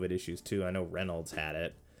some COVID issues too. I know Reynolds had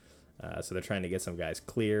it. So they're trying to get some guys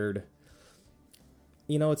cleared.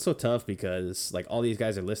 You know, it's so tough because, like, all these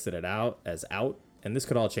guys are listed as out, and this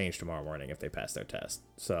could all change tomorrow morning if they pass their test.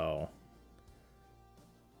 So,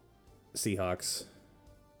 Seahawks,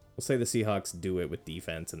 we'll say the Seahawks do it with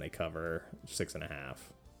defense and they cover 6.5.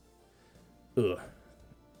 Ugh.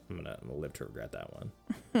 I'm gonna live to regret that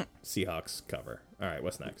one. Seahawks cover. All right,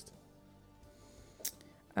 what's next?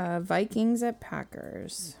 Vikings at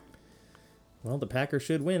Packers. Well, the Packers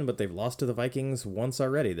should win, but they've lost to the Vikings once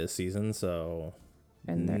already this season, so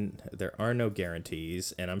And there are no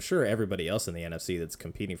guarantees. And I'm sure everybody else in the NFC that's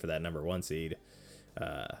competing for that number 1 seed,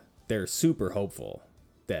 they're super hopeful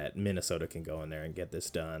that Minnesota can go in there and get this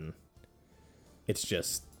done. It's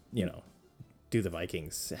just, you know, do the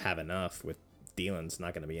Vikings have enough with Thielen's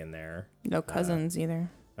not going to be in there? No Cousins either.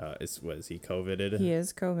 Was he COVIDed? He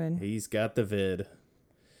is COVID. He's got the vid.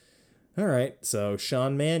 All right, so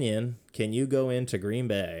Sean Mannion, can you go into Green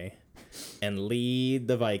Bay and lead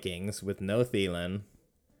the Vikings with no Thielen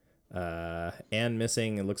and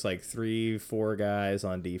missing, it looks like 3-4 guys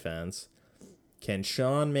on defense? Can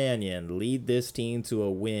Sean Mannion lead this team to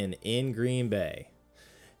a win in Green Bay?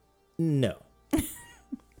 No.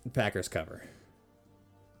 Packers cover.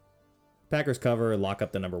 Packers cover, lock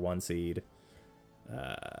up the number 1 seed.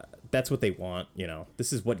 That's what they want, you know.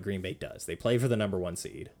 This is what Green Bay does. They play for the number 1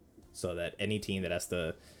 seed so that any team that has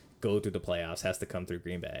to go through the playoffs has to come through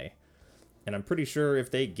Green Bay. And I'm pretty sure if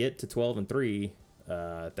they get to 12-3,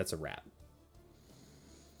 that's a wrap.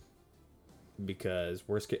 Because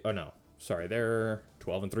worst case, oh no, sorry, they're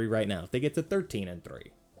 12-3 right now. If they get to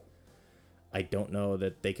 13-3, I don't know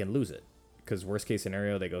that they can lose it. Because worst case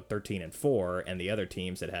scenario, they go 13-4, and the other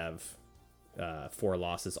teams that have 4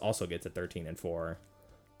 losses also get to 13-4.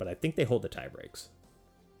 But I think they hold the tie breaks.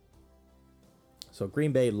 So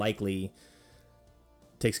Green Bay likely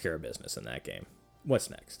takes care of business in that game. What's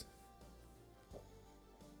next?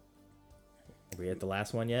 Are we at the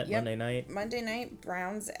last one yet? Yep. Monday night? Monday night,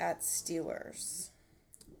 Browns at Steelers.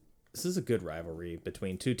 This is a good rivalry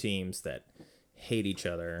between two teams that hate each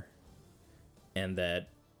other and that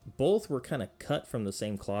both were kind of cut from the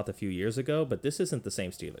same cloth a few years ago, but this isn't the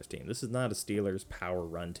same Steelers team. This is not a Steelers power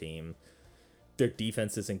run team. Their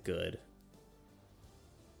defense isn't good.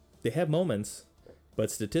 They have moments, but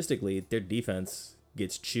statistically, their defense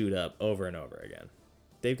gets chewed up over and over again.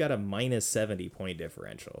 They've got a minus 70 point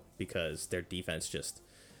differential because their defense just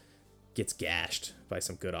gets gashed by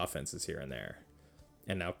some good offenses here and there.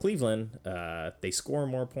 And now Cleveland, they score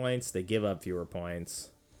more points, they give up fewer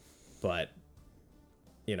points, but,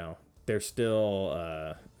 you know, they're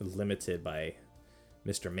still limited by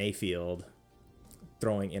Mr. Mayfield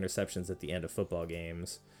throwing interceptions at the end of football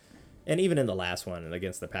games. And even in the last one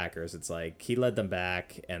against the Packers, it's like he led them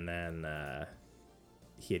back, and then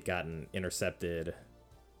he had gotten intercepted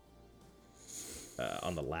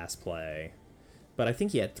on the last play. But I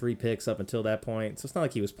think he had 3 picks up until that point, so it's not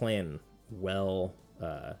like he was playing well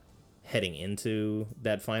heading into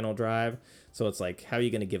that final drive. So it's like, how are you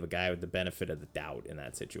going to give a guy with the benefit of the doubt in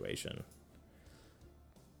that situation?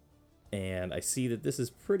 And I see that this is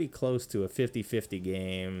pretty close to a 50-50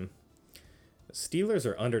 game. Steelers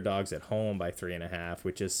are underdogs at home by 3.5,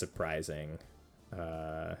 which is surprising.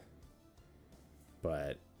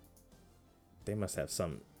 But they must have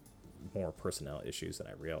some more personnel issues than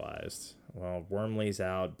I realized. Well, Wormley's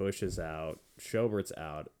out, Bush is out, Schobert's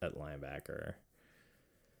out at linebacker.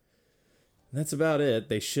 That's about it.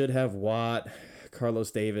 They should have Watt,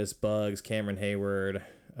 Carlos Davis, Buggs, Cameron Hayward.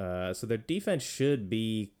 So their defense should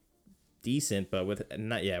be decent, but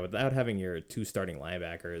without having your 2 starting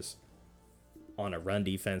linebackers on a run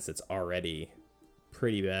defense that's already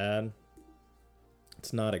pretty bad,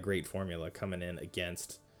 it's not a great formula coming in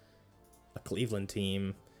against a Cleveland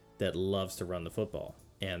team that loves to run the football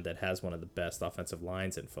and that has one of the best offensive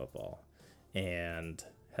lines in football and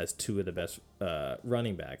has 2 of the best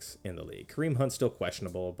running backs in the league. Kareem Hunt's still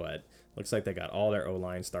questionable, but looks like they got all their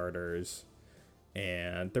O-line starters.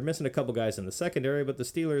 And they're missing a couple guys in the secondary, but the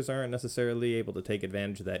Steelers aren't necessarily able to take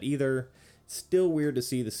advantage of that either. Still weird to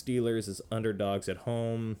see the Steelers as underdogs at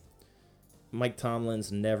home. Mike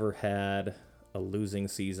Tomlin's never had a losing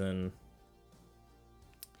season.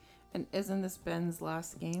 And isn't this Ben's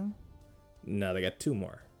last game? No, they got 2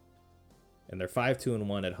 more. And they're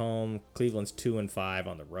 5-2-1 at home. Cleveland's 2-5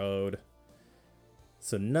 on the road.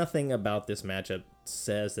 So nothing about this matchup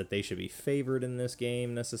says that they should be favored in this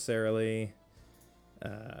game necessarily.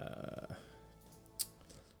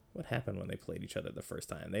 What happened when they played each other the first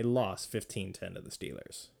time? They lost 15-10 to the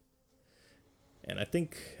Steelers. And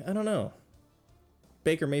I don't know.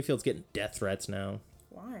 Baker Mayfield's getting death threats now.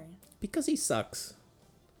 Why? Because he sucks.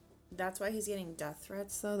 That's why he's getting death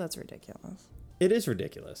threats, though? That's ridiculous. It is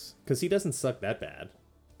ridiculous, because he doesn't suck that bad.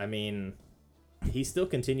 I mean, he still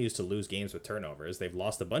continues to lose games with turnovers. They've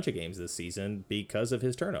lost a bunch of games this season because of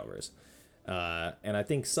his turnovers. And I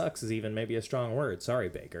think sucks is even maybe a strong word. Sorry,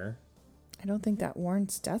 Baker. I don't think that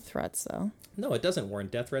warrants death threats, though. No, it doesn't warrant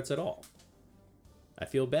death threats at all. I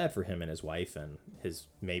feel bad for him and his wife and his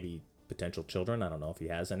maybe potential children. I don't know if he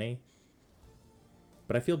has any.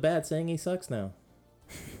 But I feel bad saying he sucks now.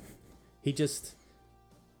 He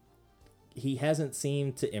hasn't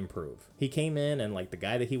seemed to improve. He came in and like the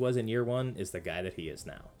guy that he was in year 1 is the guy that he is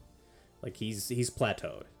now. Like he's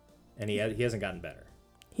plateaued and he hasn't gotten better.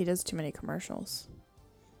 He does too many commercials.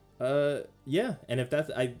 Yeah, and if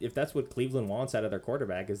that's what Cleveland wants out of their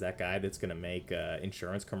quarterback is that guy that's going to make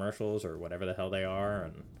insurance commercials or whatever the hell they are,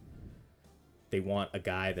 and they want a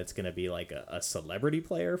guy that's going to be like a celebrity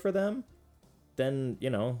player for them, then,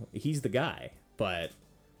 he's the guy. But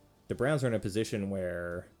the Browns are in a position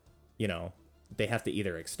where, they have to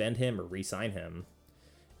either extend him or re-sign him,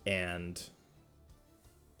 and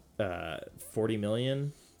 $40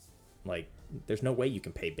 million, like, there's no way you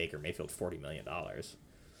can pay Baker Mayfield $40 million.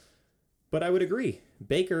 But I would agree.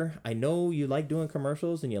 Baker, I know you like doing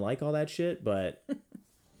commercials and you like all that shit, but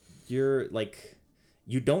you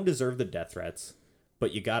don't deserve the death threats,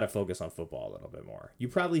 but you got to focus on football a little bit more. You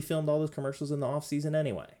probably filmed all those commercials in the off season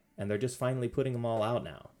anyway, and they're just finally putting them all out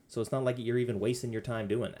now. So it's not like you're even wasting your time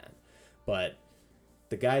doing that. But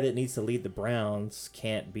the guy that needs to lead the Browns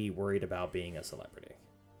can't be worried about being a celebrity.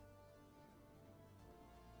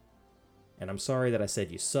 And I'm sorry that I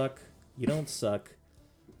said you suck. You don't suck.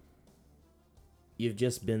 You've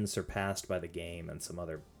just been surpassed by the game and some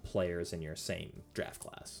other players in your same draft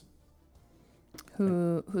class.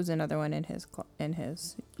 Who's another one in his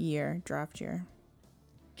draft year?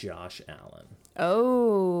 Josh Allen.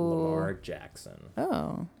 Oh. Lamar Jackson.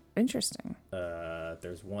 Oh, interesting.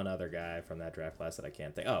 There's one other guy from that draft class that I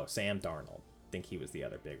can't think. Oh, Sam Darnold. I think he was the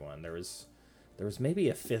other big one. There was maybe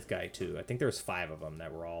a 5th guy too. I think there was 5 of them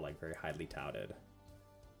that were all like very highly touted.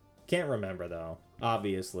 Can't remember though.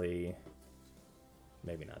 Obviously,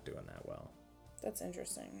 maybe not doing that well. That's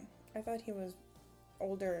interesting. I thought he was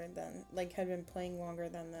older than, had been playing longer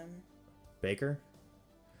than them. Baker?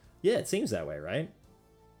 Yeah, it seems that way, right?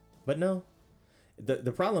 But no.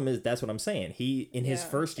 The problem is, that's what I'm saying. His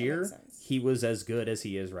first year, he was as good as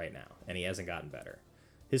he is right now, and he hasn't gotten better.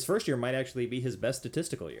 His first year might actually be his best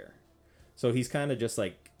statistical year. So he's kind of just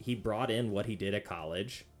he brought in what he did at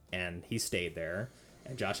college, and he stayed there.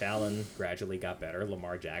 And Josh Allen gradually got better.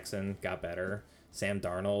 Lamar Jackson got better. Sam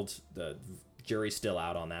Darnold, the jury's still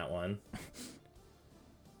out on that one.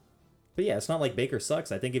 But yeah, it's not like Baker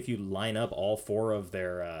sucks. I think if you line up all four of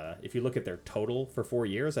their, if you look at their total for 4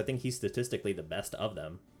 years, I think he's statistically the best of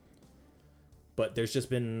them. But there hasn't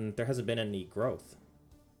been any growth.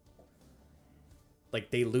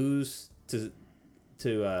 Like they lose to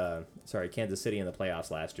Kansas City in the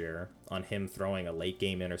playoffs last year on him throwing a late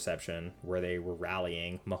game interception where they were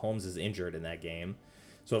rallying. Mahomes is injured in that game.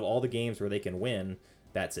 So of all the games where they can win,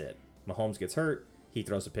 that's it. Mahomes gets hurt, he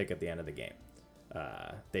throws a pick at the end of the game.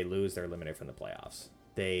 They lose, they're eliminated from the playoffs.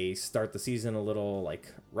 They start the season a little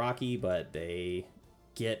like rocky, but they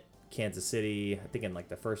get Kansas City, I think in like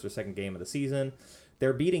the first or second game of the season.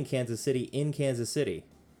 They're beating Kansas City in Kansas City.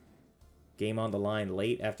 Game on the line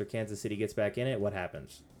late after Kansas City gets back in it. What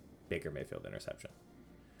happens? Baker Mayfield interception.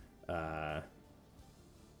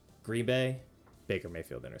 Green Bay, Baker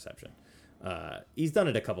Mayfield interception. He's done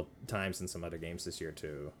it a couple times in some other games this year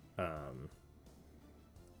too.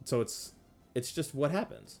 So it's just what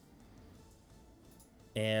happens.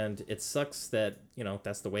 And it sucks that,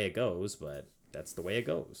 that's the way it goes, but that's the way it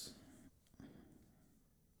goes.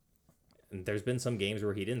 And there's been some games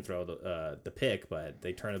where he didn't throw the pick, but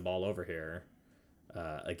they turned the ball over here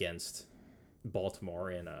against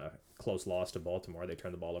Baltimore in a close loss to Baltimore. They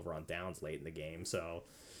turned the ball over on downs late in the game. So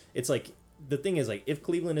it's like, the thing is, like, if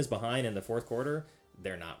Cleveland is behind in the fourth quarter,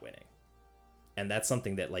 they're not winning. And that's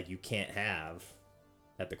something that, like, you can't have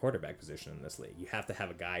at the quarterback position in this league. You have to have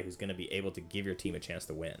a guy who's going to be able to give your team a chance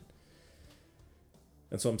to win.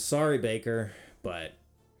 And so I'm sorry, Baker, but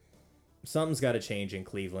something's got to change in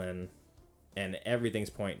Cleveland, and everything's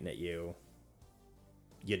pointing at you.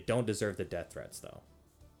 You don't deserve the death threats, though.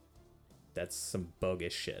 That's some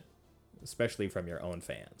bogus shit, especially from your own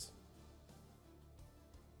fans.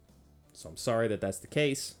 So I'm sorry that that's the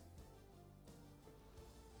case.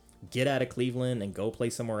 Get out of Cleveland and go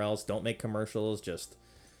play somewhere else. Don't make commercials. Just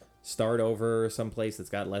start over someplace that's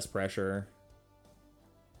got less pressure.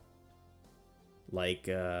 Like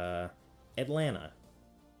Atlanta.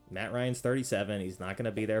 Matt Ryan's 37. He's not going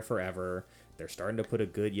to be there forever. They're starting to put a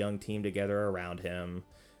good young team together around him.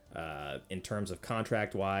 In terms of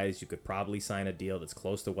contract-wise, you could probably sign a deal that's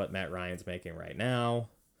close to what Matt Ryan's making right now.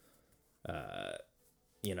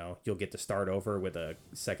 You'll get to start over with a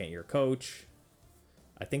second-year coach.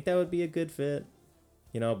 I think that would be a good fit.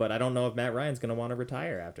 But I don't know if Matt Ryan's going to want to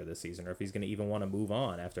retire after this season, or if he's going to even want to move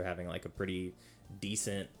on after having like a pretty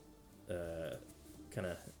decent kind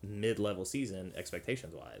of mid-level season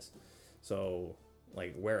expectations-wise. So,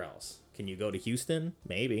 like, where else? Can you go to Houston?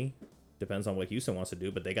 Maybe. Depends on what Houston wants to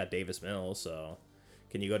do, but they got Davis Mills, so...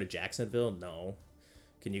 Can you go to Jacksonville? No.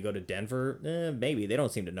 Can you go to Denver? Maybe. They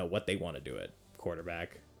don't seem to know what they want to do at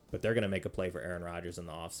quarterback, but they're going to make a play for Aaron Rodgers in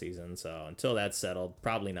the offseason, so until that's settled,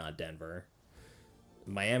 probably not Denver.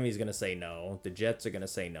 Miami's going to say no. The Jets are going to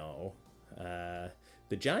say no.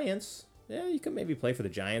 The Giants... Yeah, you can maybe play for the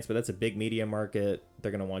Giants, but that's a big media market.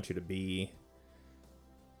 They're going to want you to be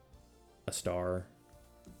a star.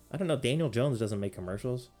 I don't know. Daniel Jones doesn't make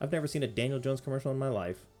commercials. I've never seen a Daniel Jones commercial in my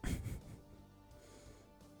life.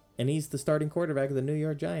 And he's the starting quarterback of the New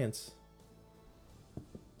York Giants.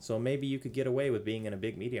 So maybe you could get away with being in a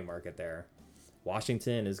big media market there.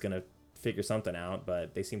 Washington is going to figure something out,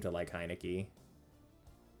 but they seem to like Heineke.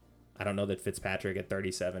 I don't know that Fitzpatrick at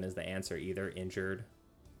 37 is the answer either. Injured.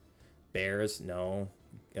 Bears, no.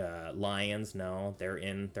 Lions, no.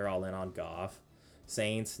 They're all in on Goff.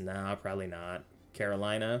 Saints, nah, probably not.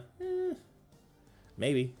 Carolina,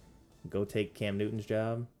 maybe. Go take Cam Newton's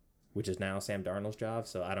job, which is now Sam Darnold's job.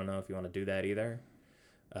 So I don't know if you want to do that either.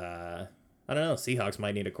 I don't know. Seahawks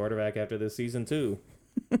might need a quarterback after this season too.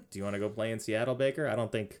 Do you want to go play in Seattle, Baker? I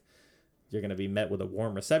don't think you're going to be met with a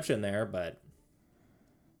warm reception there, but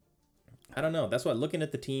I don't know. That's why looking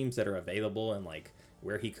at the teams that are available and like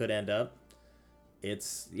where he could end up,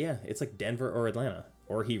 it's like Denver or Atlanta.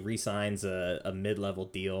 Or he re-signs a mid-level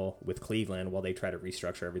deal with Cleveland while they try to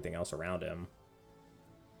restructure everything else around him.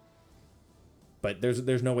 But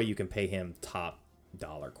there's no way you can pay him top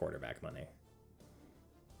dollar quarterback money.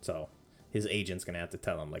 So his agent's going to have to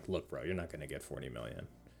tell him, like, look, bro, you're not going to get $40 million.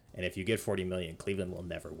 And if you get $40 million, Cleveland will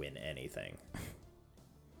never win anything.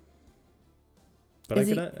 But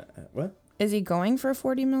what? Is he going for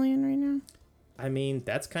 $40 million right now? I mean,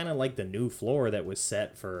 that's kind of like the new floor that was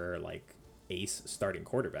set for, like, ace starting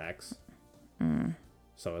quarterbacks.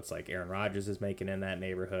 So it's like Aaron Rodgers is making in that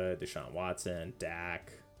neighborhood, Deshaun Watson,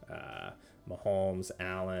 Dak, Mahomes,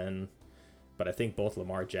 Allen. But I think both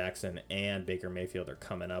Lamar Jackson and Baker Mayfield are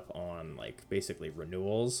coming up on, like, basically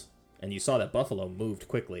renewals. And you saw that Buffalo moved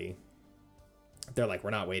quickly. They're like, we're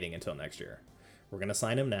not waiting until next year. We're going to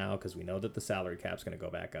sign him now because we know that the salary cap's going to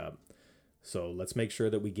go back up. So let's make sure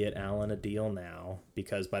that we get Allen a deal now,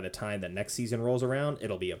 because by the time that next season rolls around,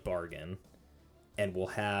 it'll be a bargain. And we'll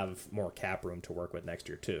have more cap room to work with next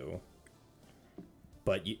year too.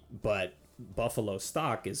 But Buffalo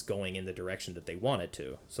stock is going in the direction that they want it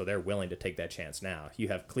to, so they're willing to take that chance now. You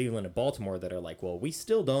have Cleveland and Baltimore that are like, well, we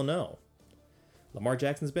still don't know. Lamar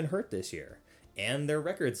Jackson's been hurt this year, and their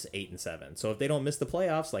record's 8-7. So if they don't miss the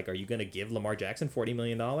playoffs, like, are you going to give Lamar Jackson $40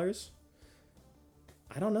 million?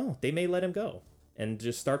 I don't know. They may let him go and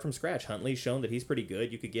just start from scratch. Huntley's shown that he's pretty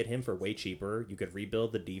good. You could get him for way cheaper. You could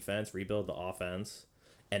rebuild the defense, rebuild the offense,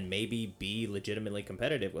 and maybe be legitimately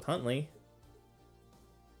competitive with Huntley.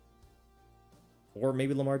 Or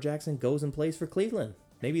maybe Lamar Jackson goes and plays for Cleveland.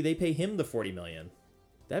 Maybe they pay him the $40 million.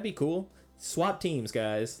 That'd be cool. Swap teams,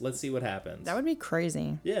 guys. Let's see what happens. That would be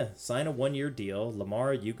crazy. Yeah, sign a 1-year deal.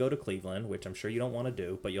 Lamar, you go to Cleveland, which I'm sure you don't want to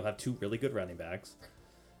do, but you'll have 2 really good running backs.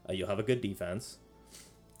 You'll have a good defense.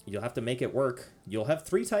 You'll have to make it work. You'll have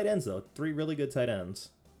 3 tight ends, though. 3 really good tight ends.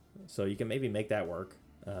 So you can maybe make that work.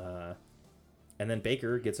 And then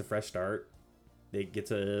Baker gets a fresh start. They get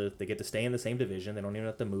to stay in the same division. They don't even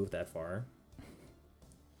have to move that far.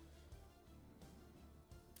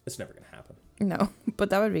 It's never going to happen. No, but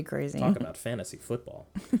that would be crazy. Talk about fantasy football.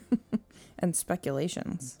 And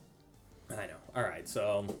speculations. I know. All right,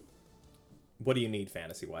 so what do you need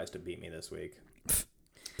fantasy-wise to beat me this week?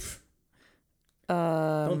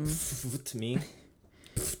 Don't to me.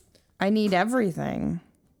 I need everything.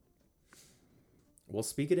 We'll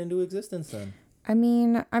speak it into existence then. I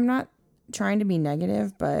mean, I'm not trying to be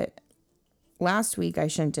negative, but last week I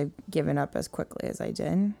shouldn't have given up as quickly as I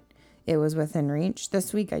did. It was within reach.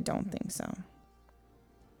 This week, I don't think so.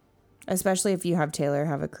 Especially if you have Taylor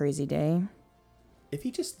have a crazy day. If he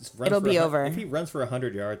just runs It'll be over. If he runs for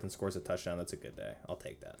 100 yards and scores a touchdown, that's a good day. I'll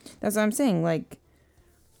take that. That's what I'm saying. Like,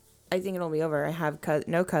 I think it'll be over. I have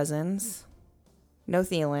no Cousins, no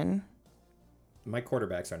Thielen. My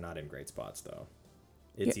quarterbacks are not in great spots, though.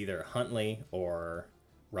 It's either Huntley or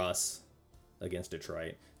Russ against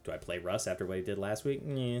Detroit. Do I play Russ after what he did last week?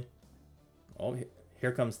 Yeah. Oh,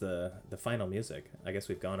 here comes the final music. I guess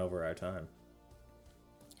we've gone over our time.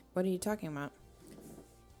 What are you talking about?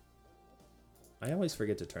 I always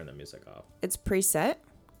forget to turn the music off. It's preset?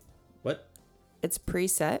 What? It's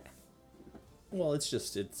preset? Well, it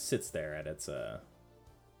sits there at its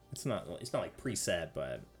it's not like preset,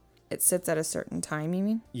 but It sits at a certain time, you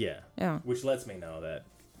mean? yeah. Yeah. Which lets me know that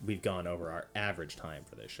we've gone over our average time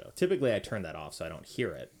for this show. Typically I turn that off so I don't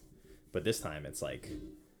hear it. But this time it's like,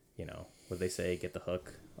 you know, what they say, get the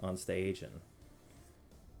hook on stage, and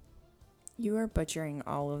You are butchering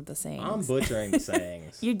all of the sayings. I'm butchering the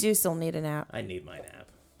sayings. You do still need a nap. I need my nap.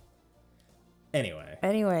 Anyway.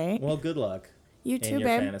 Anyway. Well, good luck. You too, in your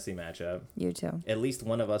babe. fantasy matchup. You too. At least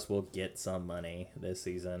one of us will get some money this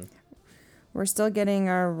season. We're still getting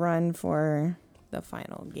our run for the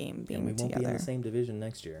final game being And we won't together. be in the same division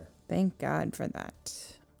next year. Thank God for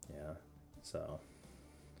that. Yeah. So.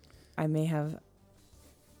 I may have.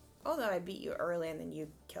 Although I beat you early and then you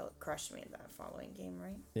crushed me in that following game,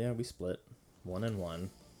 right? Yeah, we split 1-1.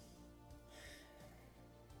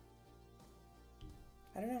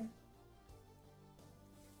 I don't know.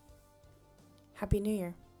 Happy New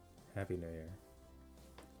Year. Happy New Year.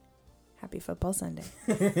 Happy Football Sunday.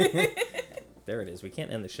 There it is. We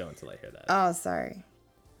can't end the show until I hear that. Oh, sorry.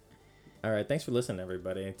 All right. Thanks for listening,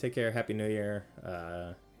 everybody. Take care. Happy New Year.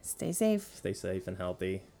 Stay safe. Stay safe and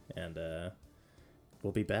healthy. And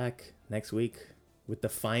we'll be back next week with the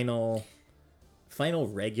final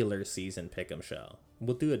regular season pick'em show.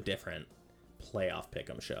 We'll do a different playoff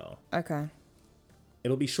pick'em show. Okay.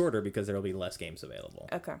 It'll be shorter because there'll be less games available.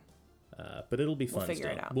 Okay. But it'll be fun. We'll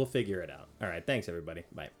figure still. it out. We'll figure it out. All right. Thanks, everybody.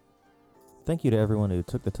 Bye. Thank you to everyone who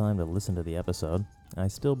took the time to listen to the episode. I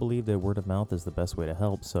still believe that word of mouth is the best way to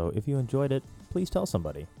help, so if you enjoyed it, please tell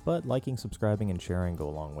somebody. But liking, subscribing, and sharing go a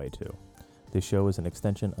long way too. This show is an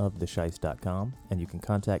extension of theshice.com, and you can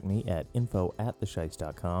contact me at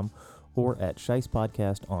info@theshice.com or at Shice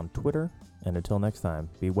Podcast on Twitter. And until next time,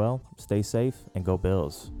 be well, stay safe, and go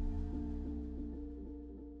Bills.